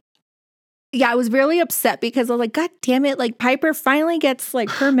 Like, yeah, I was really upset because I was like, God damn it. Like, Piper finally gets like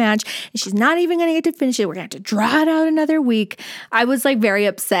her match and she's not even going to get to finish it. We're going to have to draw it out another week. I was like very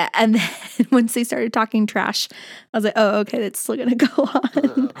upset. And then once they started talking trash, I was like, oh, okay, that's still going to go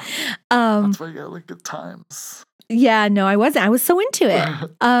on. That's why you got to look at times. Yeah, no, I wasn't. I was so into it.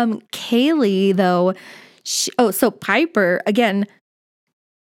 Kaylee, though, so Piper, again,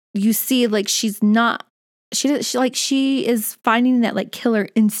 you see like she's not. She is finding that like killer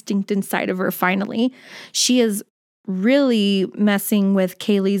instinct inside of her finally. She is really messing with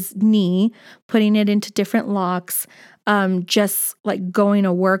Kaylee's knee, putting it into different locks, just like going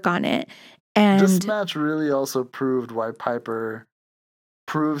to work on it. And this match really also proved why Piper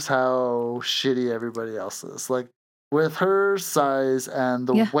proves how shitty everybody else is. Like with her size and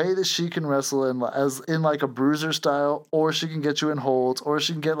the way that she can wrestle in like a bruiser style, or she can get you in holds, or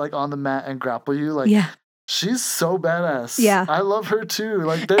she can get like on the mat and grapple you. Like she's so badass. Yeah. I love her too.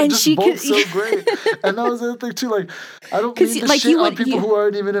 Like, they're just both so great. And that was the other thing too. Like, I don't mean to shit on people who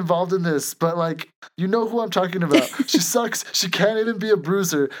aren't even involved in this, but like, you know who I'm talking about. She sucks. She can't even be a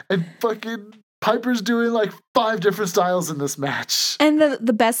bruiser. And fucking Piper's doing like 5 different styles in this match. And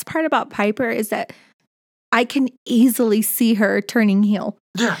the best part about Piper is that I can easily see her turning heel.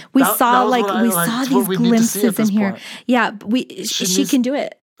 Yeah. We saw these glimpses in here. Point. Yeah, she can do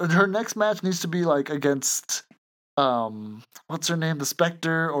it. Her next match needs to be like against what's her name, the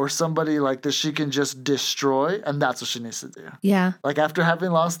Spectre or somebody like that she can just destroy, and that's what she needs to do. Yeah. Like after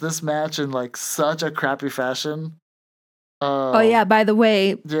having lost this match in like such a crappy fashion. Oh yeah, by the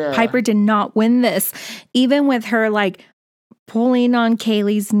way, Yeah. Piper did not win this. Even with her like pulling on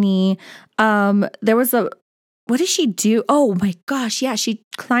Kaylee's knee, there was what did she do? Oh my gosh, yeah, she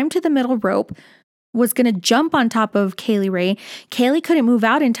climbed to the middle rope, was going to jump on top of Kaylee Ray. Kaylee couldn't move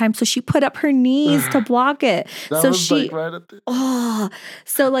out in time, so she put up her knees to block it. That so was she, like right at the...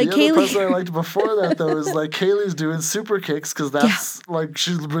 so like the Kaylee. other person I liked before that though is like Kaylee's doing super kicks because that's like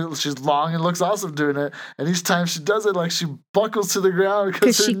she's long and looks awesome doing it. And each time she does it, like she buckles to the ground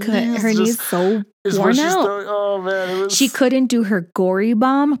because she couldn't. Her knees so worn out. Oh man, it was. She couldn't do her gory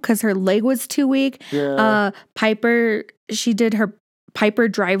bomb because her leg was too weak. Yeah. Piper, she did her Piper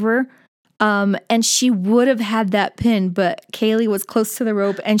driver. And she would have had that pin, but Kaylee was close to the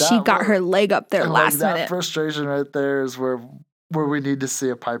rope and she got her leg up there last that minute. Frustration right there is where we need to see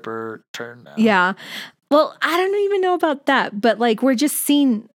a Piper turn now. Yeah. Well, I don't even know about that, but like we're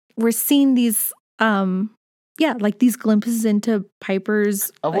seeing these like these glimpses into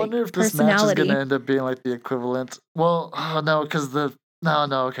Piper's I wonder if this match is going to end up being like the equivalent. Well, no, because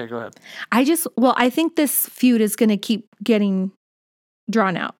no, okay, go ahead. I think this feud is going to keep getting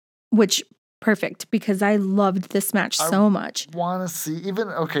drawn out. Which perfect because I loved this match so much. Want to see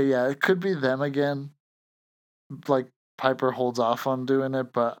it could be them again. Like Piper holds off on doing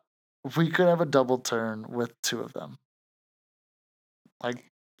it, but we could have a double turn with two of them. Like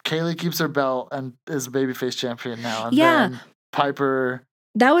Kaylee keeps her belt and is babyface champion now, and then Piper.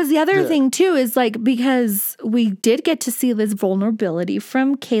 That was the other thing too, is like because we did get to see this vulnerability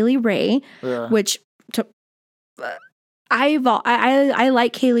from Kaylee Ray, which. I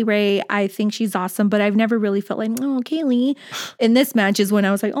like Kaylee Ray. I think she's awesome, but I've never really felt like, oh, Kaylee. In this match is when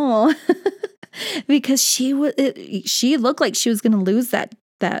I was like, oh, because she looked like she was going to lose that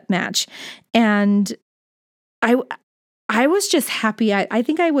match, and I was just happy. I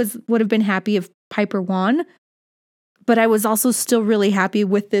think I would have been happy if Piper won, but I was also still really happy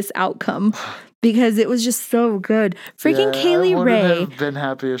with this outcome. Because it was just so good. Freaking Kaylee Ray. I would have been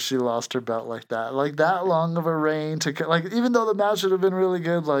happy if she lost her belt like that. Like that long of a reign even though the match would have been really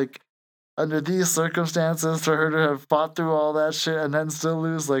good, like under these circumstances, for her to have fought through all that shit and then still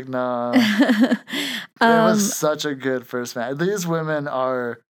lose, like, nah. It was such a good first match. These women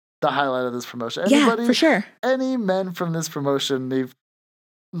are the highlight of this promotion. Yeah, for sure. Any men from this promotion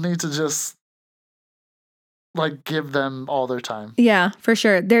need to just like give them all their time. Yeah, for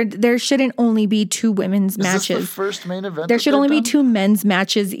sure. There shouldn't only be two women's matches. Is this the first main event? There should only be two men's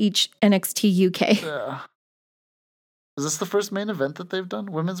matches each NXT UK. Yeah. Is this the first main event that they've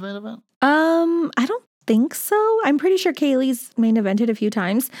done? Women's main event? I don't think so. I'm pretty sure Kaylee's main evented a few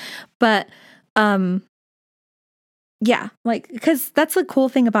times, but yeah, like because that's the cool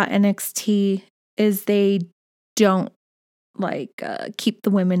thing about NXT is they don't keep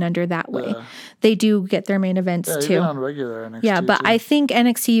the women under that way. They do get their main events too. Even on regular NXT. Yeah, but too. I think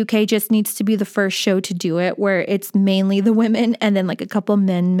NXT UK just needs to be the first show to do it where it's mainly the women and then like a couple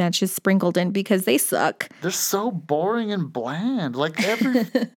men matches sprinkled in because they suck. They're so boring and bland. Like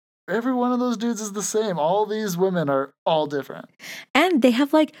every one of those dudes is the same. All these women are all different. And they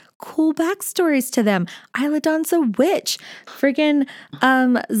have like cool backstories to them. Isla Dawn's a witch. Friggin'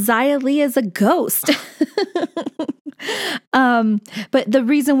 Xia Li is a ghost. But the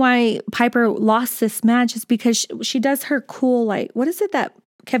reason why Piper lost this match is because she does her cool, like, what is it that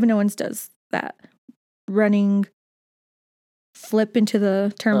Kevin Owens does? That running flip into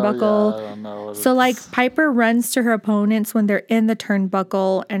the turnbuckle. I don't know. So like Piper runs to her opponents when they're in the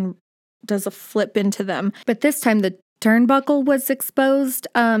turnbuckle and does a flip into them. But this time the turnbuckle was exposed.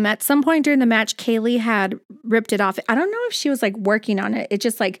 At some point during the match, Kaylee had ripped it off. I don't know if she was like working on it. It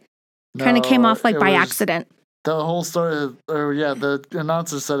just like kind of came off like by accident. The whole story, the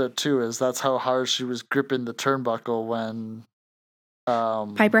announcer said it too, is that's how hard she was gripping the turnbuckle when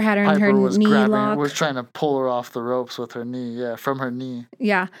Piper had her in her knee lock. Was trying to pull her off the ropes with her knee, from her knee.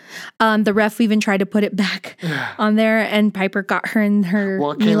 Yeah. The ref even tried to put it back on there, and Piper got her in her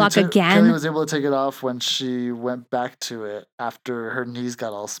knee lock again. Kaylee was able to take it off when she went back to it after her knees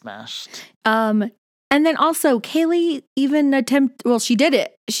got all smashed. And then also, Kaylee even she did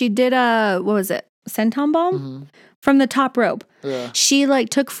it. She did what was it? Senton bomb? Mm-hmm. From the top rope. Yeah. She like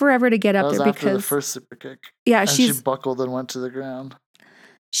took forever to get up there after because the first super kick. Yeah, and she buckled and went to the ground.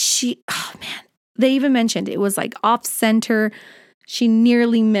 Oh man. They even mentioned it was like off center. She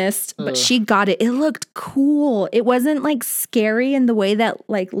nearly missed, but she got it. It looked cool. It wasn't like scary in the way that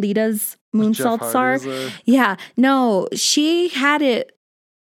like Lita's moonsaults are. Yeah. No, she had it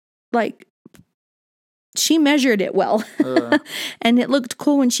like she measured it well. And it looked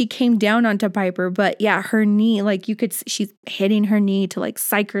cool when she came down onto Piper. But yeah, her knee, like you could, she's hitting her knee to like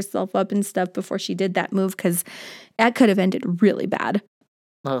psych herself up and stuff before she did that move because that could have ended really bad.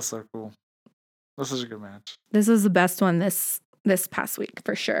 That's so cool. This is a good match. This was the best one this past week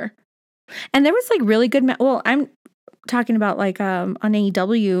for sure. And there was like really good, well, I'm talking about like on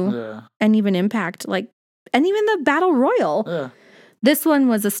AEW and even Impact, like, and even the Battle Royal. Yeah. This one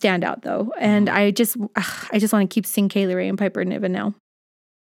was a standout though, and I just want to keep seeing Kaylee Ray and Piper Niven now.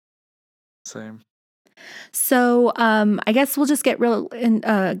 Same. So I guess we'll just get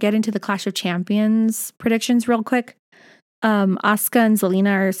into the Clash of Champions predictions real quick. Asuka and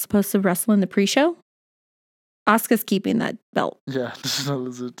Zelina are supposed to wrestle in the pre-show. Asuka's keeping that belt. Yeah, just not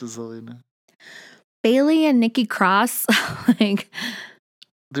lose it to Zelina. Bayley and Nikki Cross, like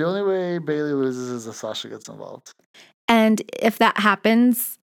the only way Bayley loses is if Sasha gets involved. And if that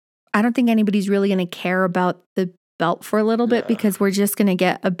happens, I don't think anybody's really going to care about the belt for a little bit because we're just going to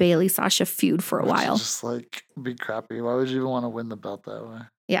get a Bayley Sasha feud for a while. Just like be crappy. Why would you even want to win the belt that way?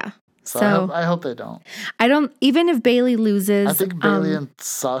 Yeah. So I hope they don't. I don't, even if Bayley loses. I think Bayley and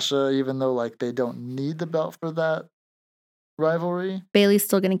Sasha, even though like they don't need the belt for that rivalry, Bayley's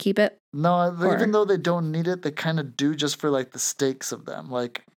still going to keep it. No, even though they don't need it, they kind of do just for like the stakes of them.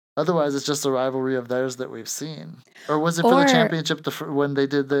 Like otherwise, it's just a rivalry of theirs that we've seen. Or was it for the championship when they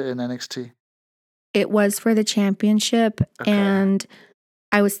did in NXT? It was for the championship, and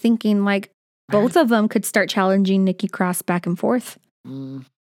I was thinking like both of them could start challenging Nikki Cross back and forth.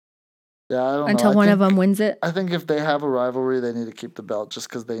 Yeah, I don't know. Until one of them wins it. I think if they have a rivalry, they need to keep the belt just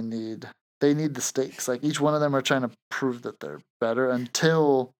because they need the stakes. Like each one of them are trying to prove that they're better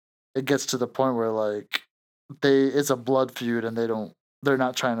until it gets to the point where like it's a blood feud and they're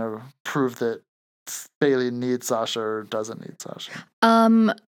not trying to prove that Bayley needs Sasha or doesn't need Sasha.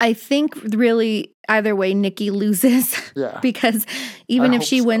 I think really either way Nikki loses. Yeah. Because even if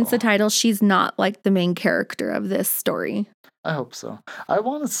she wins the title, she's not like the main character of this story. I hope so. I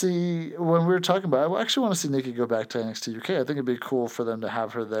want to see, when we were talking about it, I actually want to see Nikki go back to NXT UK. I think it'd be cool for them to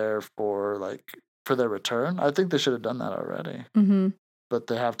have her there for their return. I think they should have done that already. Mm-hmm. But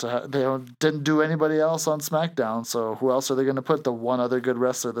they have to. They didn't do anybody else on SmackDown, so who else are they going to put the one other good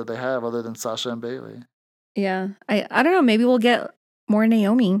wrestler that they have other than Sasha and Bayley? Yeah, I don't know. Maybe we'll get more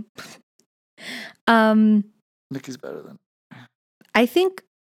Naomi. Nikki's better than. I think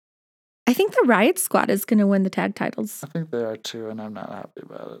the Riot Squad is going to win the tag titles. I think they are too, and I'm not happy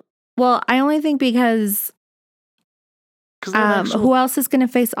about it. Well, I only think because who else is going to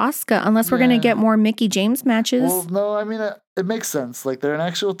face Asuka unless we're going to get more Mickie James matches? Well, no, I mean, it makes sense. Like, they're an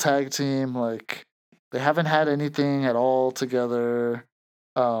actual tag team. Like, they haven't had anything at all together.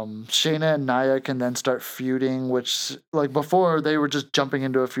 Shayna and Nia can then start feuding, which, like, before they were just jumping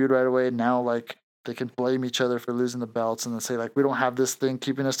into a feud right away. Now, like, they can blame each other for losing the belts and then say, like, we don't have this thing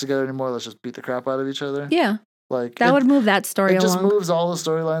keeping us together anymore. Let's just beat the crap out of each other. Yeah. Like, that would move that story along. It just moves all the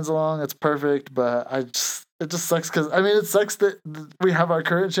storylines along. It's perfect, but it just sucks because, I mean, it sucks that we have our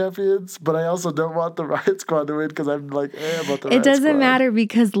current champions, but I also don't want the Riot Squad to win because I'm like, about the Riot Squad. It doesn't matter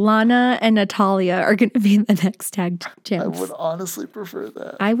because Lana and Natalya are going to be the next tag champs. I would honestly prefer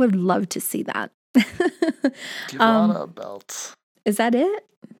that. I would love to see that. Give Lana a belt. Is that it?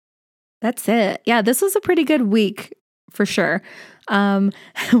 That's it. Yeah, this was a pretty good week for sure.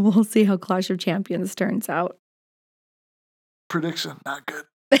 We'll see how Clash of Champions turns out. Prediction, not good.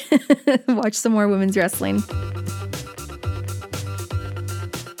 Watch some more women's wrestling.